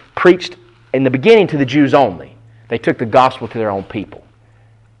Christians preached in the beginning to the Jews only. They took the gospel to their own people.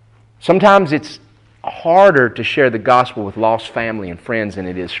 Sometimes it's harder to share the gospel with lost family and friends than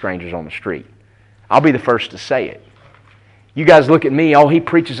it is strangers on the street. I'll be the first to say it. You guys look at me, oh, he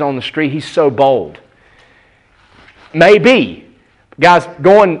preaches on the street, he's so bold. Maybe. Guys,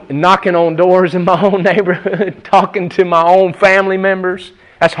 going and knocking on doors in my own neighborhood, talking to my own family members,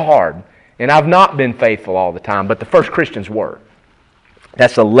 that's hard. And I've not been faithful all the time, but the first Christians were.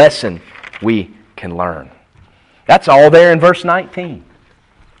 That's a lesson we can learn. That's all there in verse 19.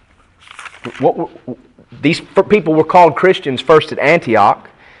 These people were called Christians first at Antioch.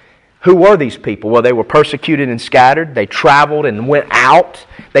 Who were these people? Well, they were persecuted and scattered. They traveled and went out.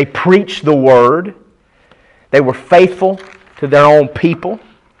 They preached the Word. They were faithful to their own people.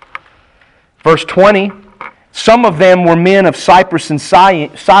 Verse 20, some of them were men of Cyprus and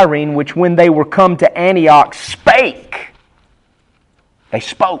Cyrene, which when they were come to Antioch spake. They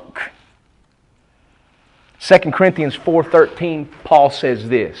spoke. 2 Corinthians 4:13, Paul says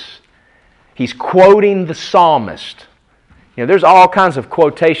this. He's quoting the psalmist. You know, there's all kinds of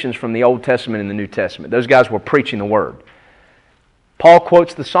quotations from the Old Testament and the New Testament. Those guys were preaching the Word. Paul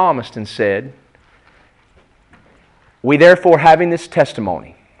quotes the psalmist and said, we therefore, having this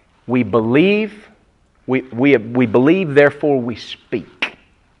testimony, we believe, we believe, therefore we speak.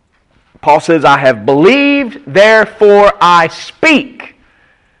 Paul says, I have believed, therefore I speak.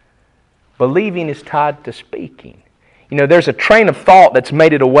 Believing is tied to speaking. You know, there's a train of thought that's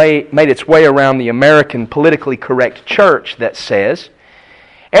made its way around the American politically correct church that says,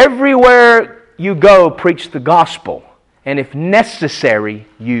 everywhere you go, preach the gospel, and if necessary,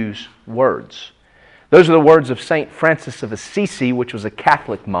 use words. Those are the words of St. Francis of Assisi, which was a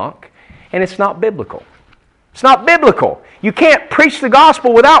Catholic monk, and it's not biblical. It's not biblical. You can't preach the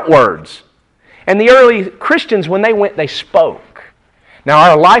gospel without words. And the early Christians, when they went, they spoke. Now,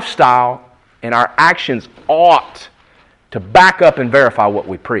 our lifestyle and our actions ought to back up and verify what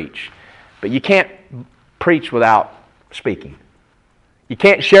we preach. But you can't preach without speaking. You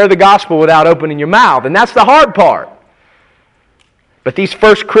can't share the gospel without opening your mouth, and that's the hard part. But these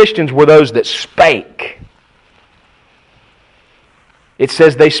first Christians were those that spake. It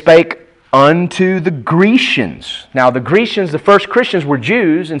says they spake unto the Grecians. Now the Grecians, the first Christians, were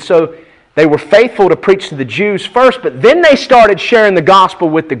Jews, and so they were faithful to preach to the Jews first, but then they started sharing the gospel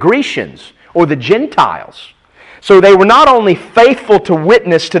with the Grecians, or the Gentiles. So they were not only faithful to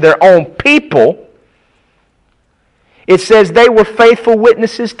witness to their own people, it says they were faithful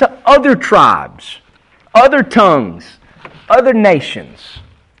witnesses to other tribes, other tongues, other nations.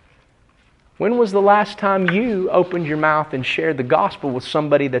 When was the last time you opened your mouth and shared the gospel with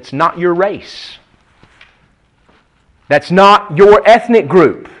somebody that's not your race? That's not your ethnic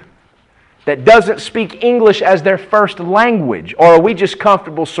group? That doesn't speak English as their first language? Or are we just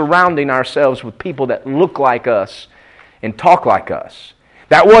comfortable surrounding ourselves with people that look like us and talk like us?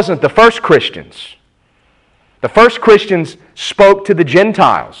 That wasn't the first Christians. The first Christians spoke to the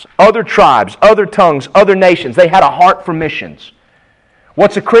Gentiles, other tribes, other tongues, other nations. They had a heart for missions.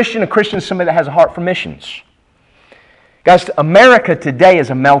 What's a Christian? A Christian is somebody that has a heart for missions. Guys, America today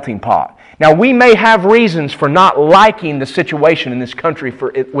is a melting pot. Now, we may have reasons for not liking the situation in this country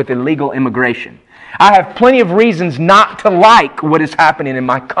with illegal immigration. I have plenty of reasons not to like what is happening in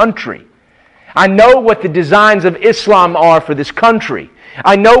my country. I know what the designs of Islam are for this country.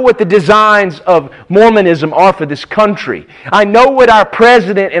 I know what the designs of Mormonism are for this country. I know what our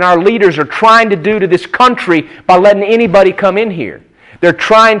president and our leaders are trying to do to this country by letting anybody come in here. They're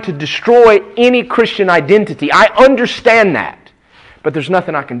trying to destroy any Christian identity. I understand that, but there's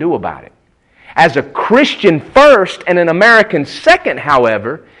nothing I can do about it. As a Christian first and an American second,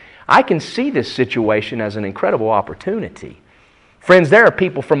 however, I can see this situation as an incredible opportunity. Friends, there are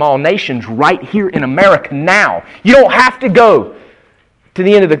people from all nations right here in America now. You don't have to go to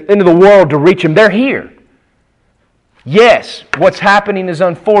the end of the world to reach them. They're here. Yes, what's happening is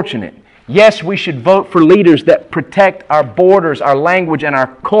unfortunate. Yes, we should vote for leaders that protect our borders, our language, and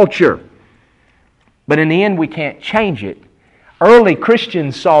our culture. But in the end, we can't change it. Early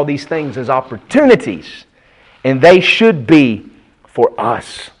Christians saw these things as opportunities, and they should be for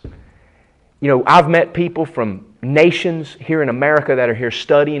us. You know, I've met people from nations here in America that are here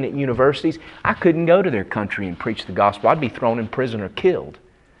studying at universities. I couldn't go to their country and preach the gospel. I'd be thrown in prison or killed.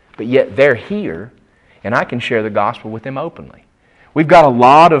 But yet they're here, and I can share the gospel with them openly. We've got a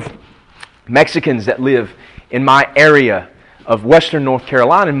lot of Mexicans that live in my area of western North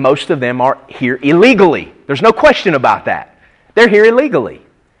Carolina, and most of them are here illegally. There's no question about that. They're here illegally.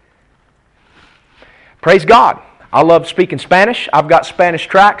 Praise God. I love speaking Spanish. I've got Spanish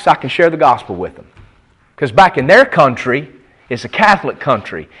tracts. I can share the gospel with them. Because back in their country, it's a Catholic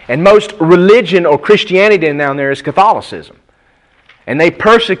country. And most religion or Christianity down there is Catholicism. And they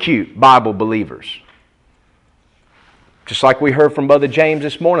persecute Bible believers. Just like we heard from Brother James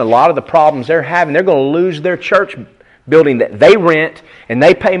this morning, a lot of the problems they're having, they're going to lose their church building that they rent and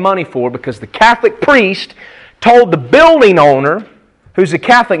they pay money for because the Catholic priest told the building owner, who's a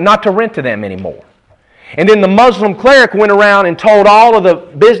Catholic, not to rent to them anymore. And then the Muslim cleric went around and told all of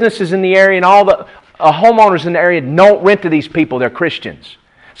the businesses in the area and all the homeowners in the area, don't rent to these people, they're Christians.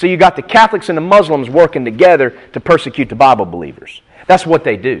 So you got the Catholics and the Muslims working together to persecute the Bible believers. That's what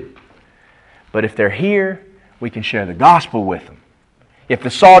they do. But if they're here, we can share the gospel with them. If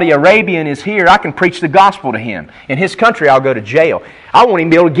the Saudi Arabian is here, I can preach the gospel to him. In his country, I'll go to jail. I won't even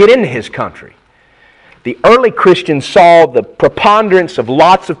be able to get into his country. The early Christians saw the preponderance of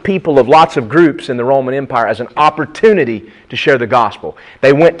lots of people, of lots of groups in the Roman Empire as an opportunity to share the gospel.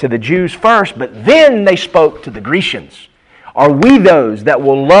 They went to the Jews first, but then they spoke to the Grecians. Are we those that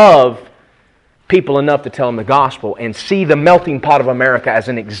will love people enough to tell them the gospel and see the melting pot of America as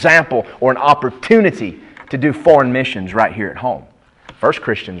an example or an opportunity to do foreign missions right here at home? First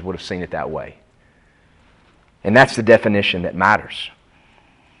Christians would have seen it that way. And that's the definition that matters.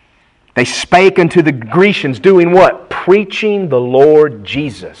 They spake unto the Grecians, doing what? Preaching the Lord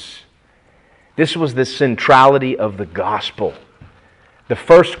Jesus. This was the centrality of the gospel. The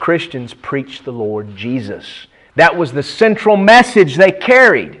first Christians preached the Lord Jesus. That was the central message they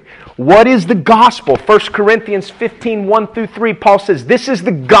carried. What is the gospel? 1 Corinthians 15, 1-3, Paul says, this is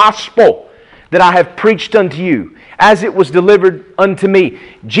the gospel that I have preached unto you, as it was delivered unto me.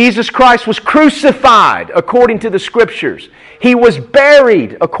 Jesus Christ was crucified according to the Scriptures. He was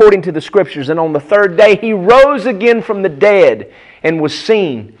buried according to the Scriptures. And on the third day, He rose again from the dead and was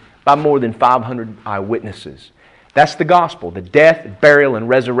seen by more than 500 eyewitnesses. That's the gospel, the death, burial, and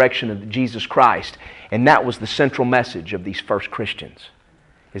resurrection of Jesus Christ. And that was the central message of these first Christians.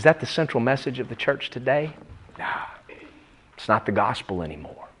 Is that the central message of the church today? Nah, it's not the gospel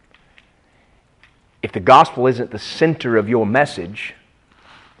anymore. If the gospel isn't the center of your message,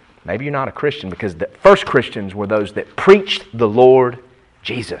 maybe you're not a Christian, because the first Christians were those that preached the Lord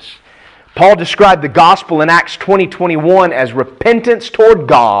Jesus. Paul described the gospel in Acts 20:21 as repentance toward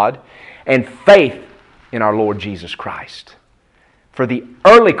God and faith in our Lord Jesus Christ. For the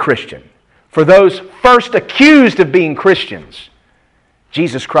early Christian, for those first accused of being Christians,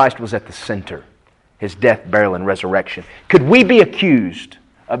 Jesus Christ was at the center. His death, burial, and resurrection. Could we be accused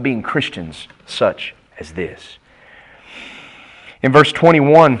of being Christians such as this? In verse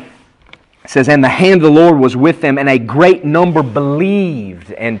 21, it says, and the hand of the Lord was with them, and a great number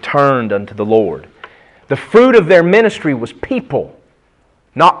believed and turned unto the Lord. The fruit of their ministry was people,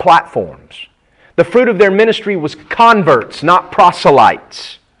 not platforms. The fruit of their ministry was converts, not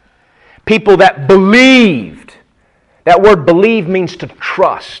proselytes. People that believed. That word believe means to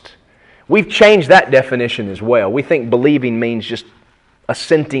trust. We've changed that definition as well. We think believing means just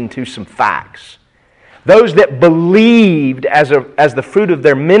assenting to some facts. Those that believed as the fruit of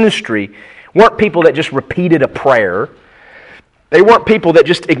their ministry weren't people that just repeated a prayer. They weren't people that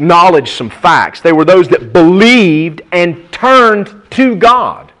just acknowledged some facts. They were those that believed and turned to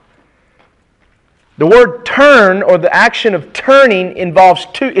God. The word turn, or the action of turning, involves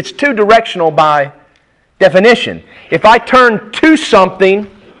it's two-directional by definition. If I turn to something,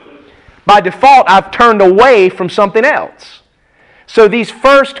 by default I've turned away from something else. So these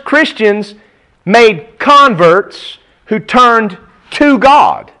first Christians made converts who turned to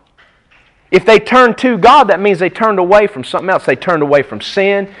God. If they turned to God, that means they turned away from something else. They turned away from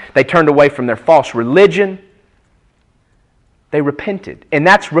sin. They turned away from their false religion. They repented. And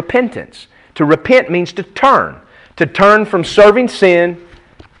that's repentance. To repent means to turn. To turn from serving sin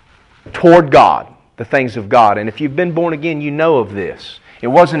toward God. the things of God. And if you've been born again, you know of this. It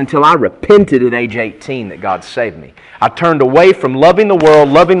wasn't until I repented at age 18 that God saved me. I turned away from loving the world,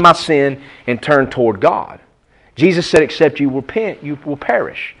 loving my sin, and turned toward God. Jesus said, except you repent, you will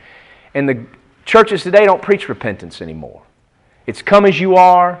perish. And the churches today don't preach repentance anymore. It's come as you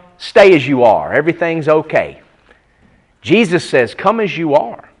are, stay as you are. Everything's okay. Jesus says, come as you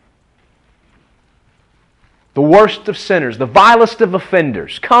are. The worst of sinners, the vilest of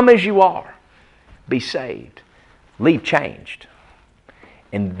offenders, come as you are. Be saved. Leave changed.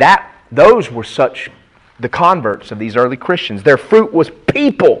 And those were the converts of these early Christians. Their fruit was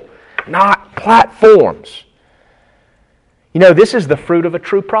people, not platforms. You know, this is the fruit of a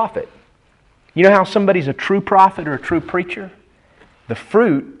true prophet. You know how somebody's a true prophet or a true preacher? The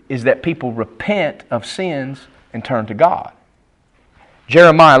fruit is that people repent of sins and turn to God.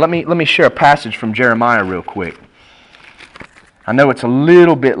 Jeremiah, let me share a passage from Jeremiah real quick. I know it's a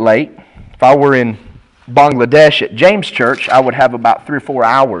little bit late. If I were in Bangladesh at James Church, I would have about 3 or 4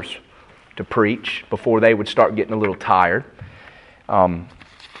 hours to preach before they would start getting a little tired. So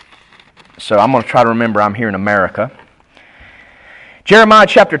I'm going to try to remember I'm here in America. Jeremiah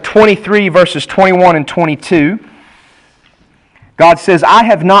chapter 23, verses 21 and 22. God says, I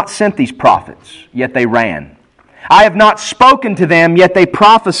have not sent these prophets, yet they ran. I have not spoken to them, yet they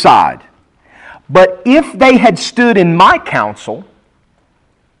prophesied. But if they had stood in my counsel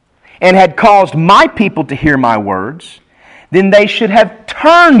and had caused my people to hear my words, then they should have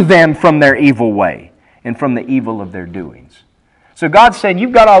turned them from their evil way and from the evil of their doings. So God's saying,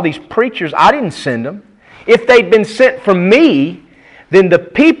 you've got all these preachers, I didn't send them. If they'd been sent from me, then the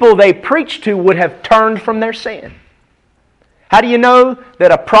people they preached to would have turned from their sin. How do you know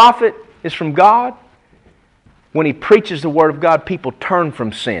that a prophet is from God? When he preaches the Word of God, people turn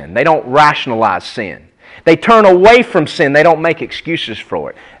from sin. They don't rationalize sin. They turn away from sin. They don't make excuses for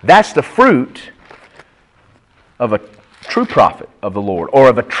it. That's the fruit of a true prophet of the Lord, or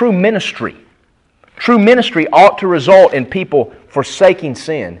of a true ministry. True ministry ought to result in people forsaking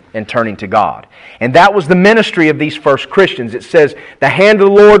sin and turning to God. And that was the ministry of these first Christians. It says, the hand of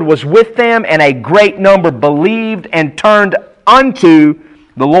the Lord was with them, and a great number believed and turned unto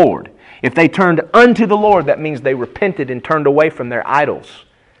the Lord. If they turned unto the Lord, that means they repented and turned away from their idols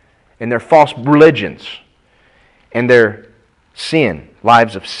and their false religions and their sin,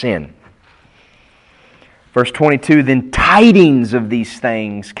 lives of sin. Verse 22, then tidings of these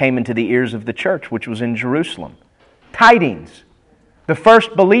things came into the ears of the church, which was in Jerusalem. Tidings. The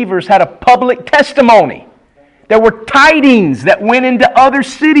first believers had a public testimony. There were tidings that went into other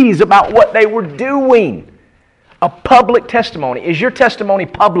cities about what they were doing. A public testimony. Is your testimony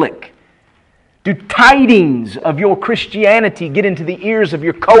public? Do tidings of your Christianity get into the ears of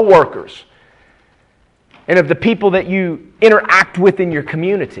your co-workers and of the people that you interact with in your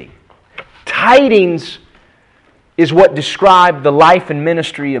community? Tidings is what described the life and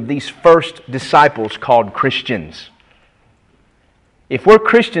ministry of these first disciples called Christians. If we're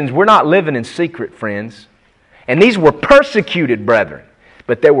Christians, we're not living in secret, friends. And these were persecuted brethren,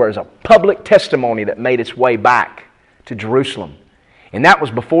 but there was a public testimony that made its way back to Jerusalem. And that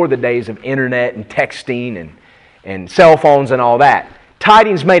was before the days of internet and texting and cell phones and all that.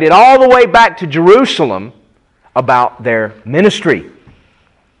 Tidings made it all the way back to Jerusalem about their ministry.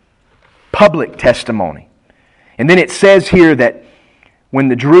 Public testimony. And then it says here that when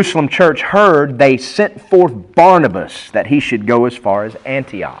the Jerusalem church heard, they sent forth Barnabas that he should go as far as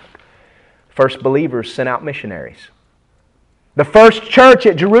Antioch. First believers sent out missionaries. The first church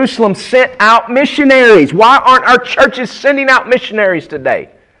at Jerusalem sent out missionaries. Why aren't our churches sending out missionaries today?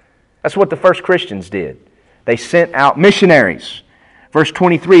 That's what the first Christians did. They sent out missionaries. Verse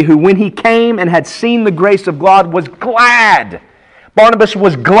 23, who when he came and had seen the grace of God was glad. Barnabas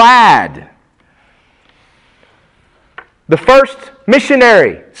was glad. The first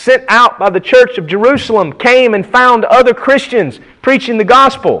missionary sent out by the church of Jerusalem came and found other Christians preaching the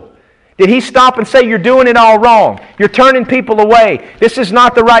gospel. Did he stop and say, you're doing it all wrong? You're turning people away. This is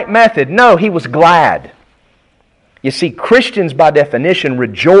not the right method. No, he was glad. You see, Christians by definition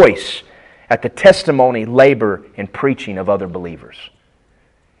rejoice at the testimony, labor, and preaching of other believers.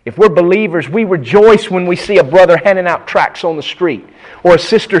 If we're believers, we rejoice when we see a brother handing out tracts on the street, or a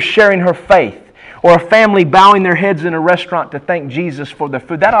sister sharing her faith, or a family bowing their heads in a restaurant to thank Jesus for their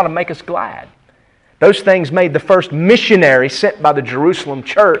food. That ought to make us glad. Those things made the first missionary sent by the Jerusalem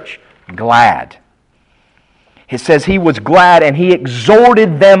church glad. It says he was glad, and he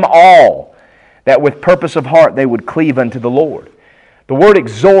exhorted them all that with purpose of heart they would cleave unto the Lord. The word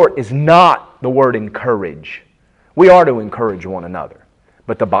exhort is not the word encourage. We are to encourage one another,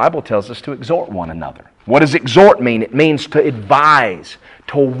 but the Bible tells us to exhort one another. What does exhort mean? It means to advise,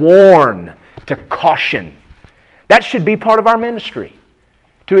 to warn, to caution. That should be part of our ministry.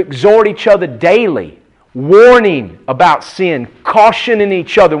 To exhort each other daily, warning about sin, cautioning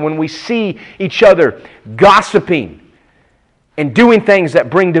each other when we see each other gossiping and doing things that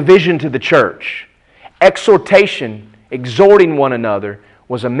bring division to the church. Exhortation, exhorting one another,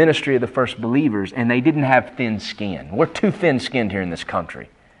 was a ministry of the first believers, and they didn't have thin skin. We're too thin-skinned here in this country.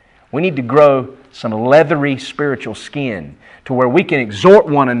 We need to grow some leathery spiritual skin to where we can exhort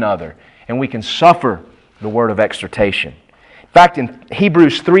one another and we can suffer the word of exhortation. In fact, in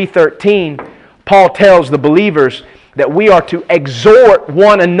Hebrews 3:13, Paul tells the believers that we are to exhort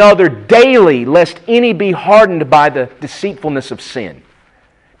one another daily, lest any be hardened by the deceitfulness of sin.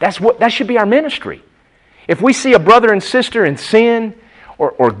 That should be our ministry. If we see a brother and sister in sin,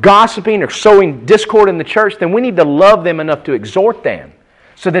 or gossiping, or sowing discord in the church, then we need to love them enough to exhort them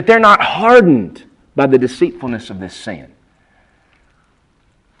so that they're not hardened by the deceitfulness of this sin.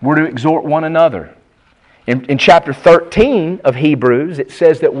 We're to exhort one another. In chapter 13 of Hebrews, it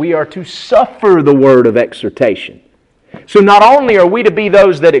says that we are to suffer the word of exhortation. So not only are we to be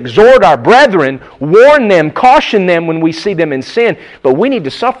those that exhort our brethren, warn them, caution them when we see them in sin, but we need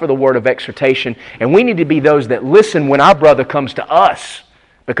to suffer the word of exhortation, and we need to be those that listen when our brother comes to us,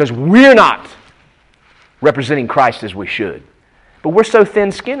 because we're not representing Christ as we should. But we're so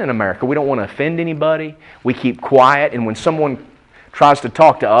thin-skinned in America, we don't want to offend anybody. We keep quiet, and when someone tries to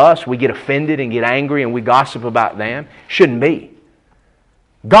talk to us, we get offended and get angry and we gossip about them. Shouldn't be.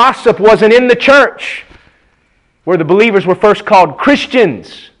 Gossip wasn't in the church where the believers were first called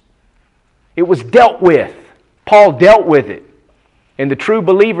Christians. It was dealt with. Paul dealt with it. And the true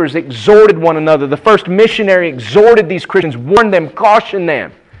believers exhorted one another. The first missionary exhorted these Christians, warned them, cautioned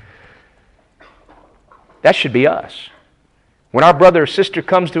them. That should be us. When our brother or sister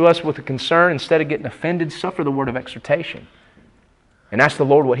comes to us with a concern, instead of getting offended, suffer the word of exhortation. And ask the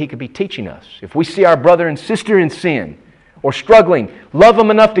Lord what He could be teaching us. If we see our brother and sister in sin or struggling, love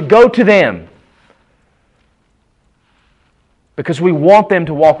them enough to go to them, because we want them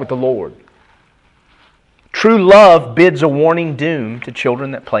to walk with the Lord. True love bids a warning doom to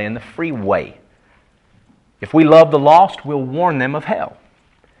children that play in the free way. If we love the lost, we'll warn them of hell.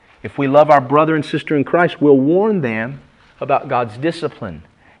 If we love our brother and sister in Christ, we'll warn them about God's discipline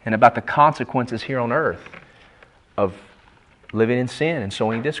and about the consequences here on earth of living in sin and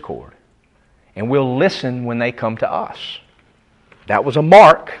sowing discord. And we'll listen when they come to us. That was a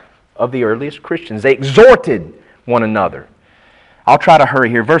mark of the earliest Christians. They exhorted one another. I'll try to hurry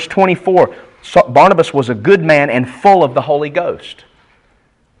here. Verse 24, Barnabas was a good man and full of the Holy Ghost.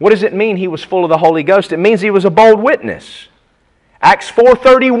 What does it mean he was full of the Holy Ghost? It means he was a bold witness. Acts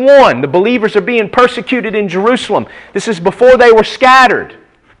 4:31, the believers are being persecuted in Jerusalem. This is before they were scattered.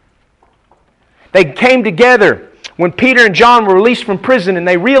 They came together when Peter and John were released from prison, and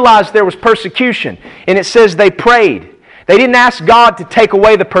they realized there was persecution. And it says they prayed. They didn't ask God to take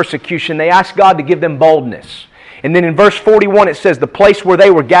away the persecution. They asked God to give them boldness. And then in verse 41 it says the place where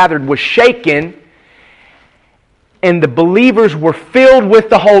they were gathered was shaken, and the believers were filled with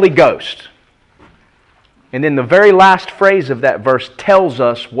the Holy Ghost. And then the very last phrase of that verse tells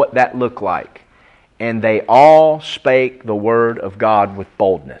us what that looked like. And they all spake the word of God with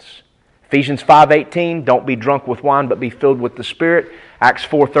boldness. Ephesians 5:18, don't be drunk with wine, but be filled with the Spirit. Acts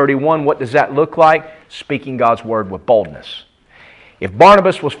 4:31, what does that look like? Speaking God's word with boldness. If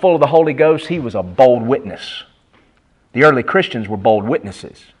Barnabas was full of the Holy Ghost, he was a bold witness. The early Christians were bold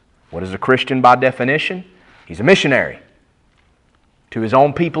witnesses. What is a Christian by definition? He's a missionary to his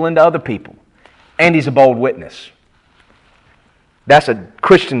own people and to other people. And he's a bold witness. That's a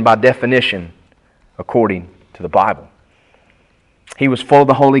Christian by definition, according to the Bible. He was full of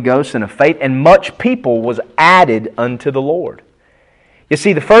the Holy Ghost and of faith, and much people was added unto the Lord. You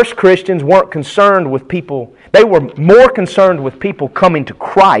see, the first Christians weren't concerned with people. They were more concerned with people coming to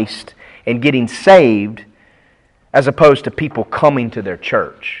Christ and getting saved as opposed to people coming to their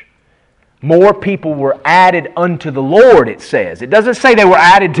church. More people were added unto the Lord, it says. It doesn't say they were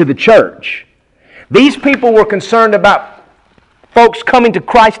added to the church. These people were concerned about folks coming to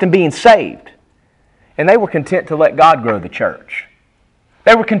Christ and being saved. And they were content to let God grow the church.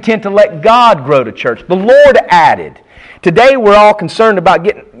 They were content to let God grow the church. The Lord added. Today we're all concerned about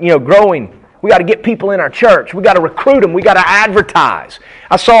growing. We got to get people in our church. We got to recruit them. We got to advertise.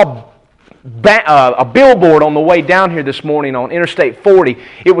 I saw a billboard on the way down here this morning on Interstate 40.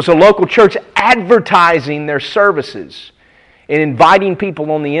 It was a local church advertising their services and inviting people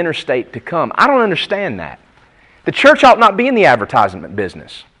on the interstate to come. I don't understand that. The church ought not be in the advertisement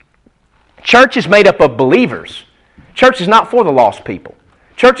business. Church is made up of believers. Church is not for the lost people.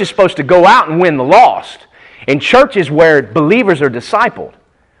 Church is supposed to go out and win the lost. And church is where believers are discipled.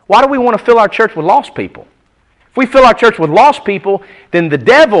 Why do we want to fill our church with lost people? If we fill our church with lost people, then the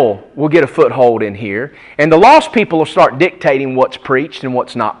devil will get a foothold in here, and the lost people will start dictating what's preached and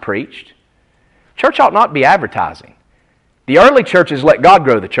what's not preached. Church ought not be advertising. The early churches let God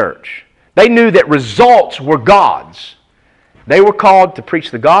grow the church. They knew that results were God's. They were called to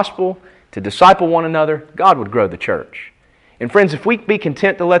preach the gospel, to disciple one another. God would grow the church. And friends, if we be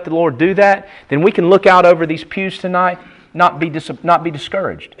content to let the Lord do that, then we can look out over these pews tonight, not be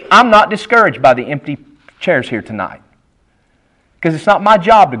discouraged. I'm not discouraged by the empty chairs here tonight, because it's not my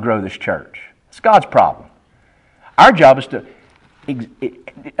job to grow this church. It's God's problem. Our job is to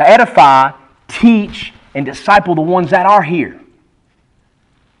edify, teach, and disciple the ones that are here.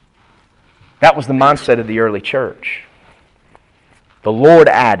 That was the mindset of the early church. The Lord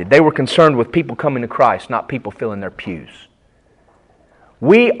added. They were concerned with people coming to Christ, not people filling their pews.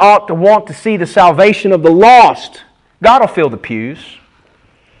 We ought to want to see the salvation of the lost. God will fill the pews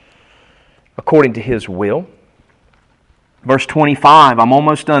according to His will. Verse 25, I'm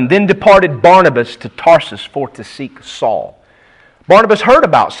almost done. Then departed Barnabas to Tarsus for to seek Saul. Barnabas heard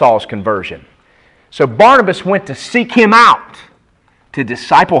about Saul's conversion. So Barnabas went to seek him out, to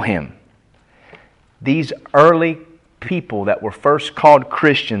disciple him. These early people that were first called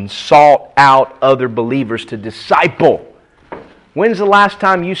Christians sought out other believers to disciple. When's the last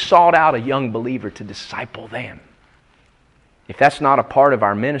time you sought out a young believer to disciple them? If that's not a part of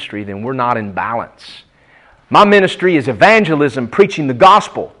our ministry, then we're not in balance. My ministry is evangelism, preaching the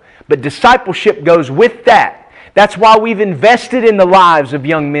gospel, but discipleship goes with that. That's why we've invested in the lives of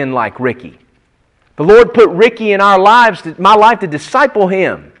young men like Ricky. The Lord put Ricky in our lives, my life, to disciple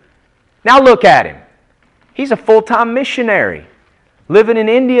him. Now look at him. He's a full-time missionary living in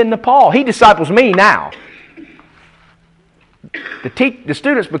India and Nepal. He disciples me now. The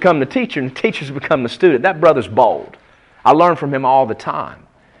students become the teacher and the teachers become the student. That brother's bold. I learn from him all the time.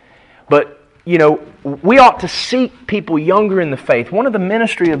 But, we ought to seek people younger in the faith. One of the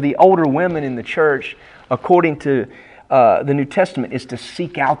ministry of the older women in the church, according to the New Testament, is to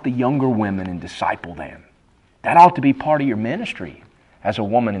seek out the younger women and disciple them. That ought to be part of your ministry as a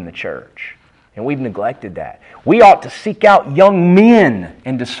woman in the church. And we've neglected that. We ought to seek out young men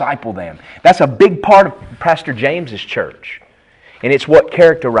and disciple them. That's a big part of Pastor James's church. And it's what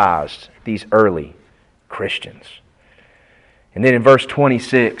characterized these early Christians. And then in verse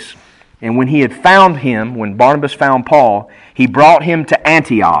 26, and when he had found him, when Barnabas found Paul, he brought him to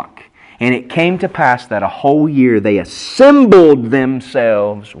Antioch. And it came to pass that a whole year they assembled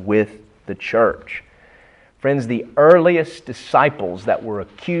themselves with the church. Friends, the earliest disciples that were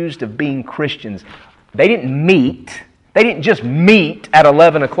accused of being Christians, they didn't meet. They didn't just meet at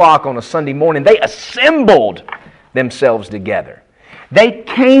 11 o'clock on a Sunday morning. They assembled themselves together. They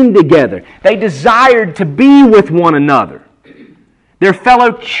came together. They desired to be with one another. Their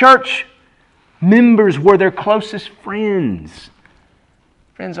fellow church members were their closest friends.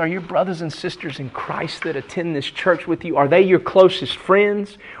 Friends, are your brothers and sisters in Christ that attend this church with you, are they your closest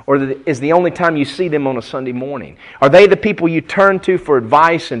friends? Or is the only time you see them on a Sunday morning? Are they the people you turn to for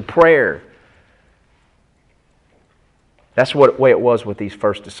advice and prayer? That's what way it was with these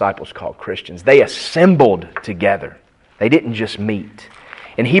first disciples called Christians. They assembled together. They didn't just meet.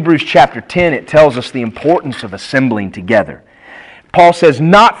 In Hebrews chapter 10, it tells us the importance of assembling together. Paul says,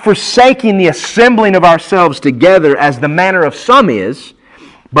 not forsaking the assembling of ourselves together as the manner of some is,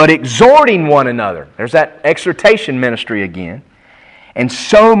 but exhorting one another. There's that exhortation ministry again. And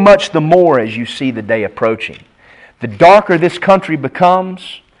so much the more as you see the day approaching. The darker this country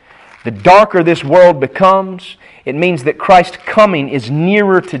becomes, the darker this world becomes, it means that Christ's coming is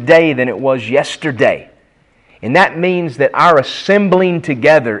nearer today than it was yesterday. And that means that our assembling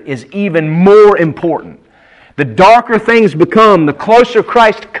together is even more important. The darker things become, the closer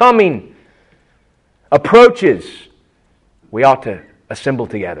Christ's coming approaches, we ought to assemble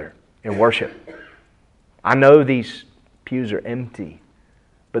together and worship. I know these pews are empty,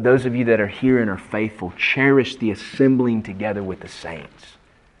 but those of you that are here and are faithful, cherish the assembling together with the saints.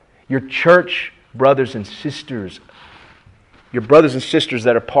 Your church brothers and sisters, your brothers and sisters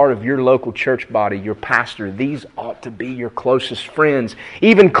that are part of your local church body, your pastor, these ought to be your closest friends,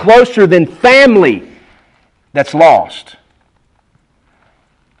 even closer than family that's lost.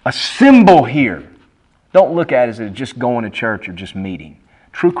 Assemble here. Don't look at it as just going to church or just meeting.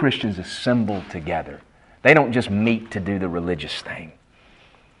 True Christians assemble together. They don't just meet to do the religious thing.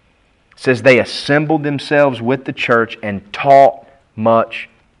 It says they assembled themselves with the church and taught much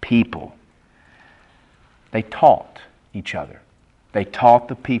people. They taught each other. They taught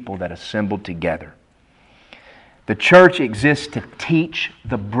the people that assembled together. The church exists to teach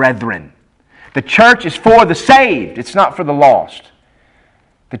the brethren. The church is for the saved. It's not for the lost.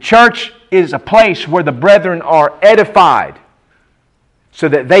 The church is a place where the brethren are edified so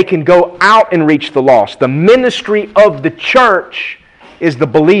that they can go out and reach the lost. The ministry of the church is the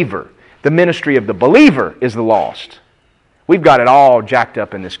believer. The ministry of the believer is the lost. We've got it all jacked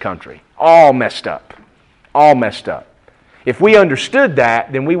up in this country. All messed up. All messed up. If we understood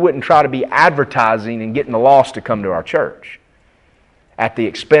that, then we wouldn't try to be advertising and getting the lost to come to our church at the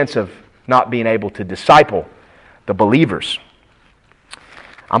expense of not being able to disciple the believers.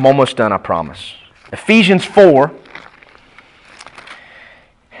 I'm almost done, I promise. Ephesians 4,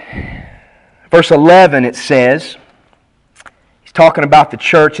 verse 11, it says, he's talking about the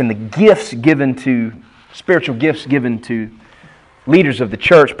church and the gifts given to, spiritual gifts given to leaders of the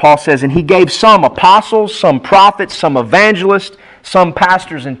church. Paul says, and he gave some apostles, some prophets, some evangelists, some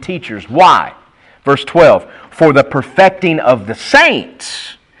pastors and teachers. Why? Verse 12, for the perfecting of the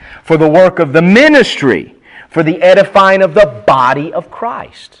saints, for the work of the ministry, for the edifying of the body of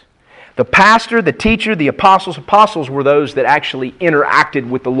Christ. The pastor, the teacher, the apostles were those that actually interacted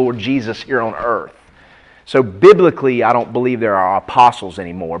with the Lord Jesus here on earth. So biblically, I don't believe there are apostles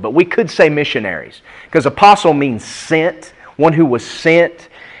anymore, but we could say missionaries, because apostle means sent, one who was sent,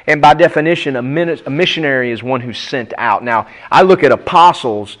 and by definition, a missionary is one who's sent out. Now, I look at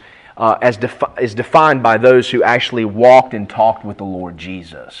apostles as defined by those who actually walked and talked with the Lord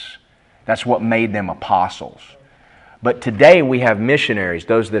Jesus. That's what made them apostles. But today we have missionaries,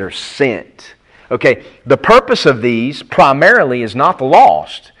 those that are sent. Okay, the purpose of these primarily is not the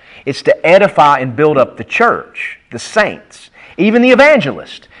lost. It's to edify and build up the church, the saints, even the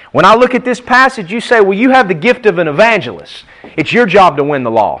evangelist. When I look at this passage, you say, well, you have the gift of an evangelist. It's your job to win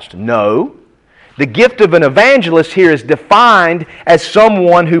the lost. No. The gift of an evangelist here is defined as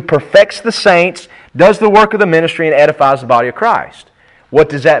someone who perfects the saints, does the work of the ministry, and edifies the body of Christ. What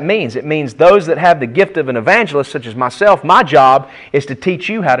does that mean? It means those that have the gift of an evangelist, such as myself, my job is to teach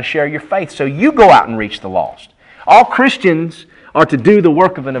you how to share your faith so you go out and reach the lost. All Christians are to do the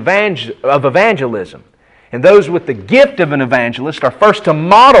work of evangelism. And those with the gift of an evangelist are first to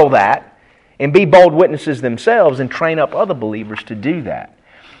model that and be bold witnesses themselves and train up other believers to do that.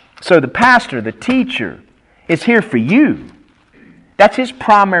 So the pastor, the teacher, is here for you. That's his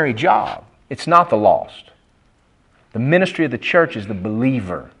primary job. It's not the lost. The ministry of the church is the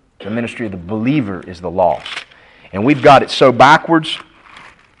believer. The ministry of the believer is the lost. And we've got it so backwards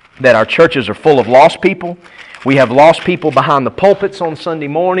that our churches are full of lost people. We have lost people behind the pulpits on Sunday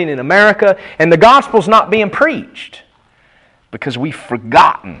morning in America, and the gospel's not being preached because we've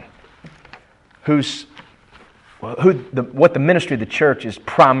forgotten what the ministry of the church is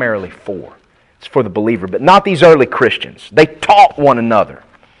primarily for. It's for the believer, but not these early Christians. They taught one another.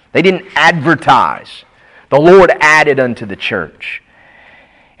 They didn't advertise. The Lord added unto the church.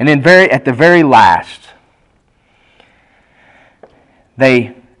 And then at the very last,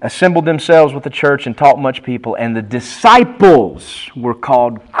 they assembled themselves with the church and taught much people, and the disciples were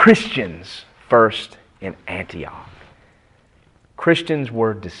called Christians first in Antioch. Christians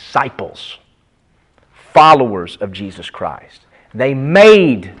were disciples, followers of Jesus Christ. They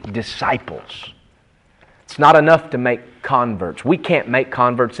made disciples. It's not enough to make converts. We can't make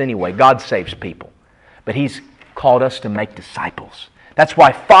converts anyway. God saves people. But He's called us to make disciples. That's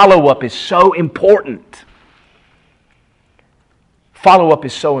why follow-up is so important. Follow-up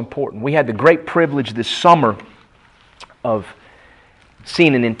is so important. We had the great privilege this summer of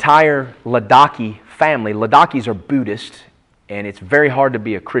seeing an entire Ladakhi family. Ladakhis are Buddhist, and it's very hard to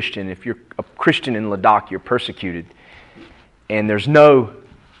be a Christian. If you're a Christian in Ladakh, you're persecuted. And there's no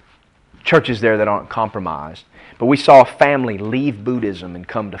churches there that aren't compromised. But we saw a family leave Buddhism and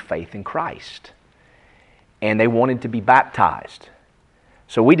come to faith in Christ. And they wanted to be baptized.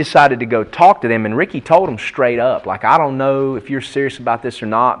 So we decided to go talk to them, and Ricky told them straight up, like, I don't know if you're serious about this or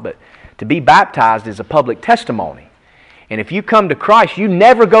not, but to be baptized is a public testimony. And if you come to Christ, you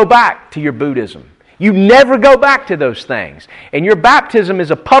never go back to your Buddhism. You never go back to those things. And your baptism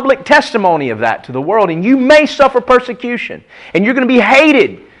is a public testimony of that to the world, and you may suffer persecution. And you're going to be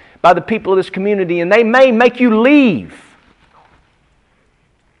hated by the people of this community, and they may make you leave.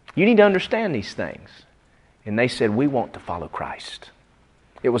 You need to understand these things. And they said, we want to follow Christ.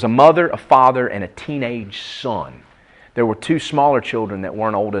 It was a mother, a father, and a teenage son. There were two smaller children that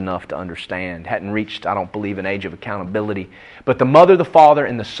weren't old enough to understand, hadn't reached, I don't believe, an age of accountability. But the mother, the father,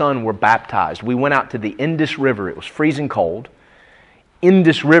 and the son were baptized. We went out to the Indus River. It was freezing cold.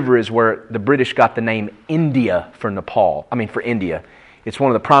 Indus River is where the British got the name India for India. It's one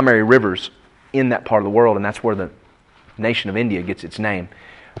of the primary rivers in that part of the world, and that's where the nation of India gets its name.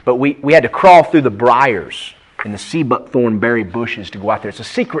 But we had to crawl through the briars and the sea buckthorn berry bushes to go out there. It's a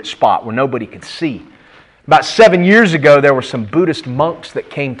secret spot where nobody could see. About 7 years ago, there were some Buddhist monks that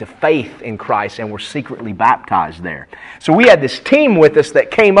came to faith in Christ and were secretly baptized there. So we had this team with us that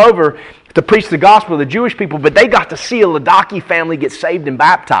came over to preach the gospel to the Jewish people, but they got to see a Ladaki family get saved and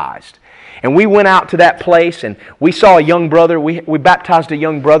baptized. And we went out to that place and we saw a young brother. We baptized a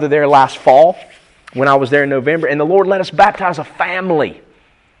young brother there last fall when I was there in November, and the Lord let us baptize a family.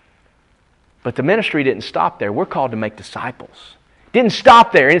 But the ministry didn't stop there. We're called to make disciples. Didn't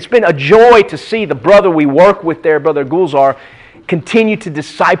stop there. And it's been a joy to see the brother we work with there, Brother Gulzar, continue to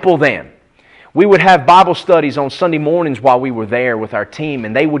disciple them. We would have Bible studies on Sunday mornings while we were there with our team,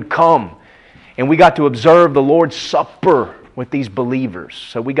 and they would come. And we got to observe the Lord's Supper with these believers.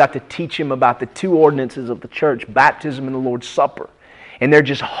 So we got to teach them about the two ordinances of the church, baptism and the Lord's Supper. And they're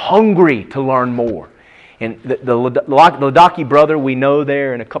just hungry to learn more. And the Ladaki brother we know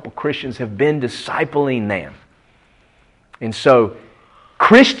there and a couple Christians have been discipling them. And so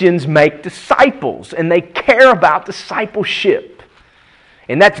Christians make disciples and they care about discipleship.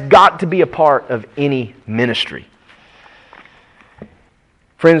 And that's got to be a part of any ministry.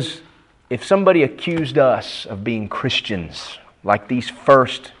 Friends, if somebody accused us of being Christians, like these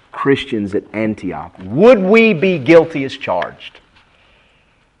first Christians at Antioch, would we be guilty as charged?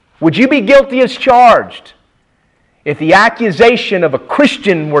 Would you be guilty as charged if the accusation of a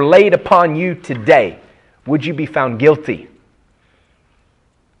Christian were laid upon you today? Would you be found guilty?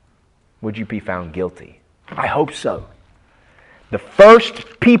 Would you be found guilty? I hope so. The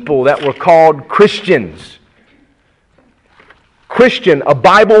first people that were called Christians. Christian, a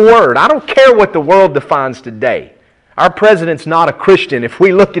Bible word. I don't care what the world defines today. Our president's not a Christian if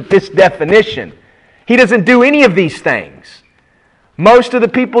we look at this definition. He doesn't do any of these things. Most of the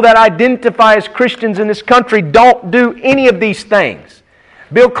people that identify as Christians in this country don't do any of these things.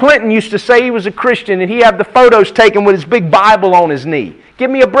 Bill Clinton used to say he was a Christian and he had the photos taken with his big Bible on his knee. Give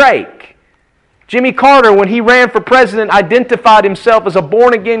me a break. Jimmy Carter, when he ran for president, identified himself as a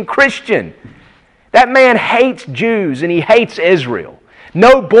born-again Christian. That man hates Jews and he hates Israel.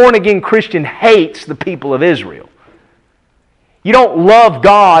 No born-again Christian hates the people of Israel. You don't love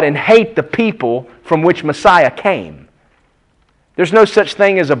God and hate the people from which Messiah came. There's no such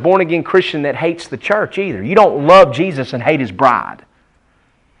thing as a born-again Christian that hates the church either. You don't love Jesus and hate His bride.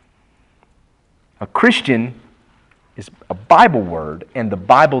 A Christian is a Bible word, and the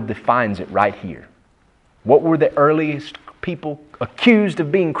Bible defines it right here. What were the earliest people accused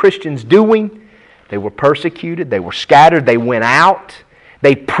of being Christians doing? They were persecuted, they were scattered, they went out,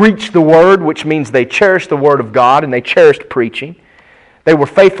 they preached the Word, which means they cherished the Word of God and they cherished preaching. They were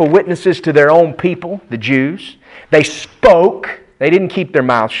faithful witnesses to their own people, the Jews. They spoke, they didn't keep their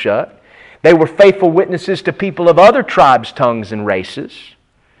mouths shut. They were faithful witnesses to people of other tribes, tongues, and races.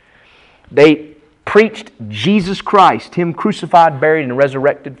 They preached Jesus Christ, Him crucified, buried, and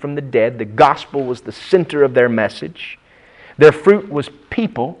resurrected from the dead. The gospel was the center of their message. Their fruit was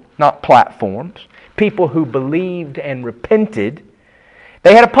people, not platforms. People who believed and repented.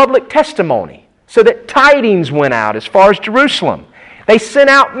 They had a public testimony so that tidings went out as far as Jerusalem. They sent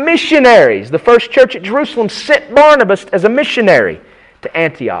out missionaries. The first church at Jerusalem sent Barnabas as a missionary to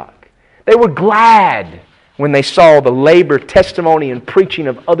Antioch. They were glad when they saw the labor, testimony, and preaching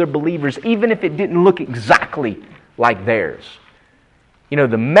of other believers, even if it didn't look exactly like theirs. You know,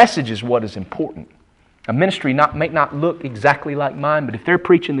 the message is what is important. A ministry may not look exactly like mine, but if they're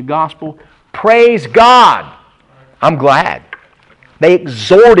preaching the gospel, praise God. I'm glad. They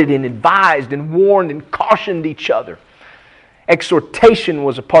exhorted and advised and warned and cautioned each other. Exhortation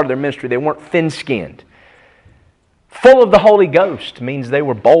was a part of their ministry. They weren't thin-skinned. Full of the Holy Ghost means they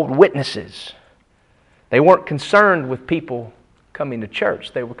were bold witnesses. They weren't concerned with people coming to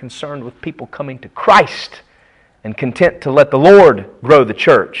church. They were concerned with people coming to Christ and content to let the Lord grow the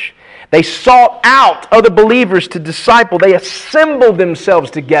church. They sought out other believers to disciple. They assembled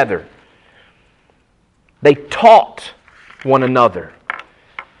themselves together. They taught one another.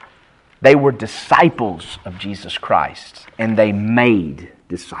 They were disciples of Jesus Christ, and they made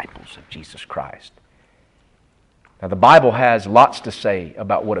disciples of Jesus Christ. Now, the Bible has lots to say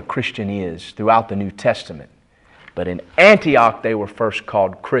about what a Christian is throughout the New Testament. But in Antioch, they were first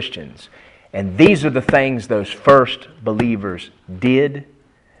called Christians. And these are the things those first believers did.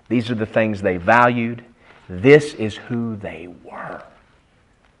 These are the things they valued. This is who they were.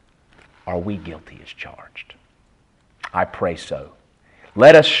 Are we guilty as charged? I pray so.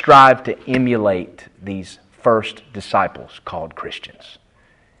 Let us strive to emulate these first disciples called Christians.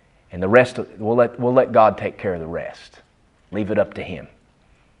 And the rest, we'll let God take care of the rest. Leave it up to Him.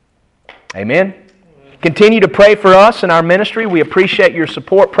 Amen? Continue to pray for us in our ministry. We appreciate your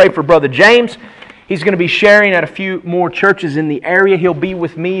support. Pray for Brother James. He's going to be sharing at a few more churches in the area. He'll be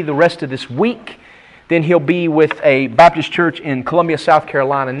with me the rest of this week. Then he'll be with a Baptist church in Columbia, South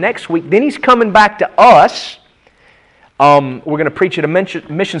Carolina next week. Then he's coming back to us. We're going to preach at a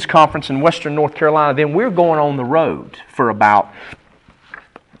missions conference in Western North Carolina. Then we're going on the road for about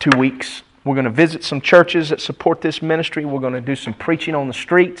 2 weeks. We're going to visit some churches that support this ministry. We're going to do some preaching on the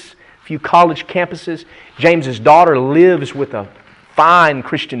streets, a few college campuses. James's daughter lives with a fine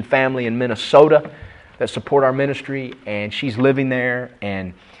Christian family in Minnesota that support our ministry, and she's living there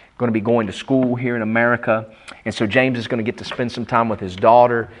and going to be going to school here in America. And so James is going to get to spend some time with his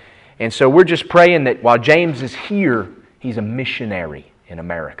daughter. And so we're just praying that while James is here, he's a missionary in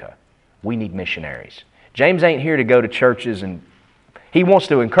America. We need missionaries. James ain't here to go to churches, and he wants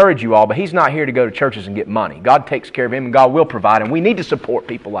to encourage you all, but he's not here to go to churches and get money. God takes care of him, and God will provide, and we need to support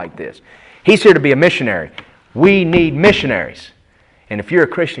people like this. He's here to be a missionary. We need missionaries. And if you're a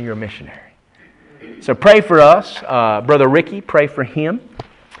Christian, you're a missionary. So pray for us. Brother Ricky, pray for him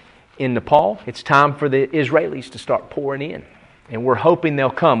in Nepal. It's time for the Israelis to start pouring in, and we're hoping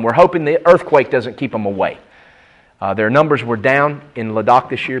they'll come. We're hoping the earthquake doesn't keep them away. Their numbers were down in Ladakh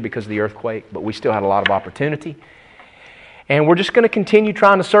this year because of the earthquake, but we still had a lot of opportunity. And we're just going to continue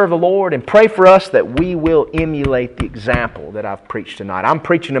trying to serve the Lord, and pray for us that we will emulate the example that I've preached tonight. I'm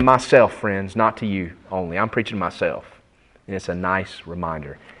preaching to myself, friends, not to you only. I'm preaching to myself. And it's a nice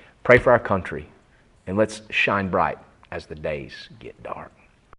reminder. Pray for our country, and let's shine bright as the days get dark.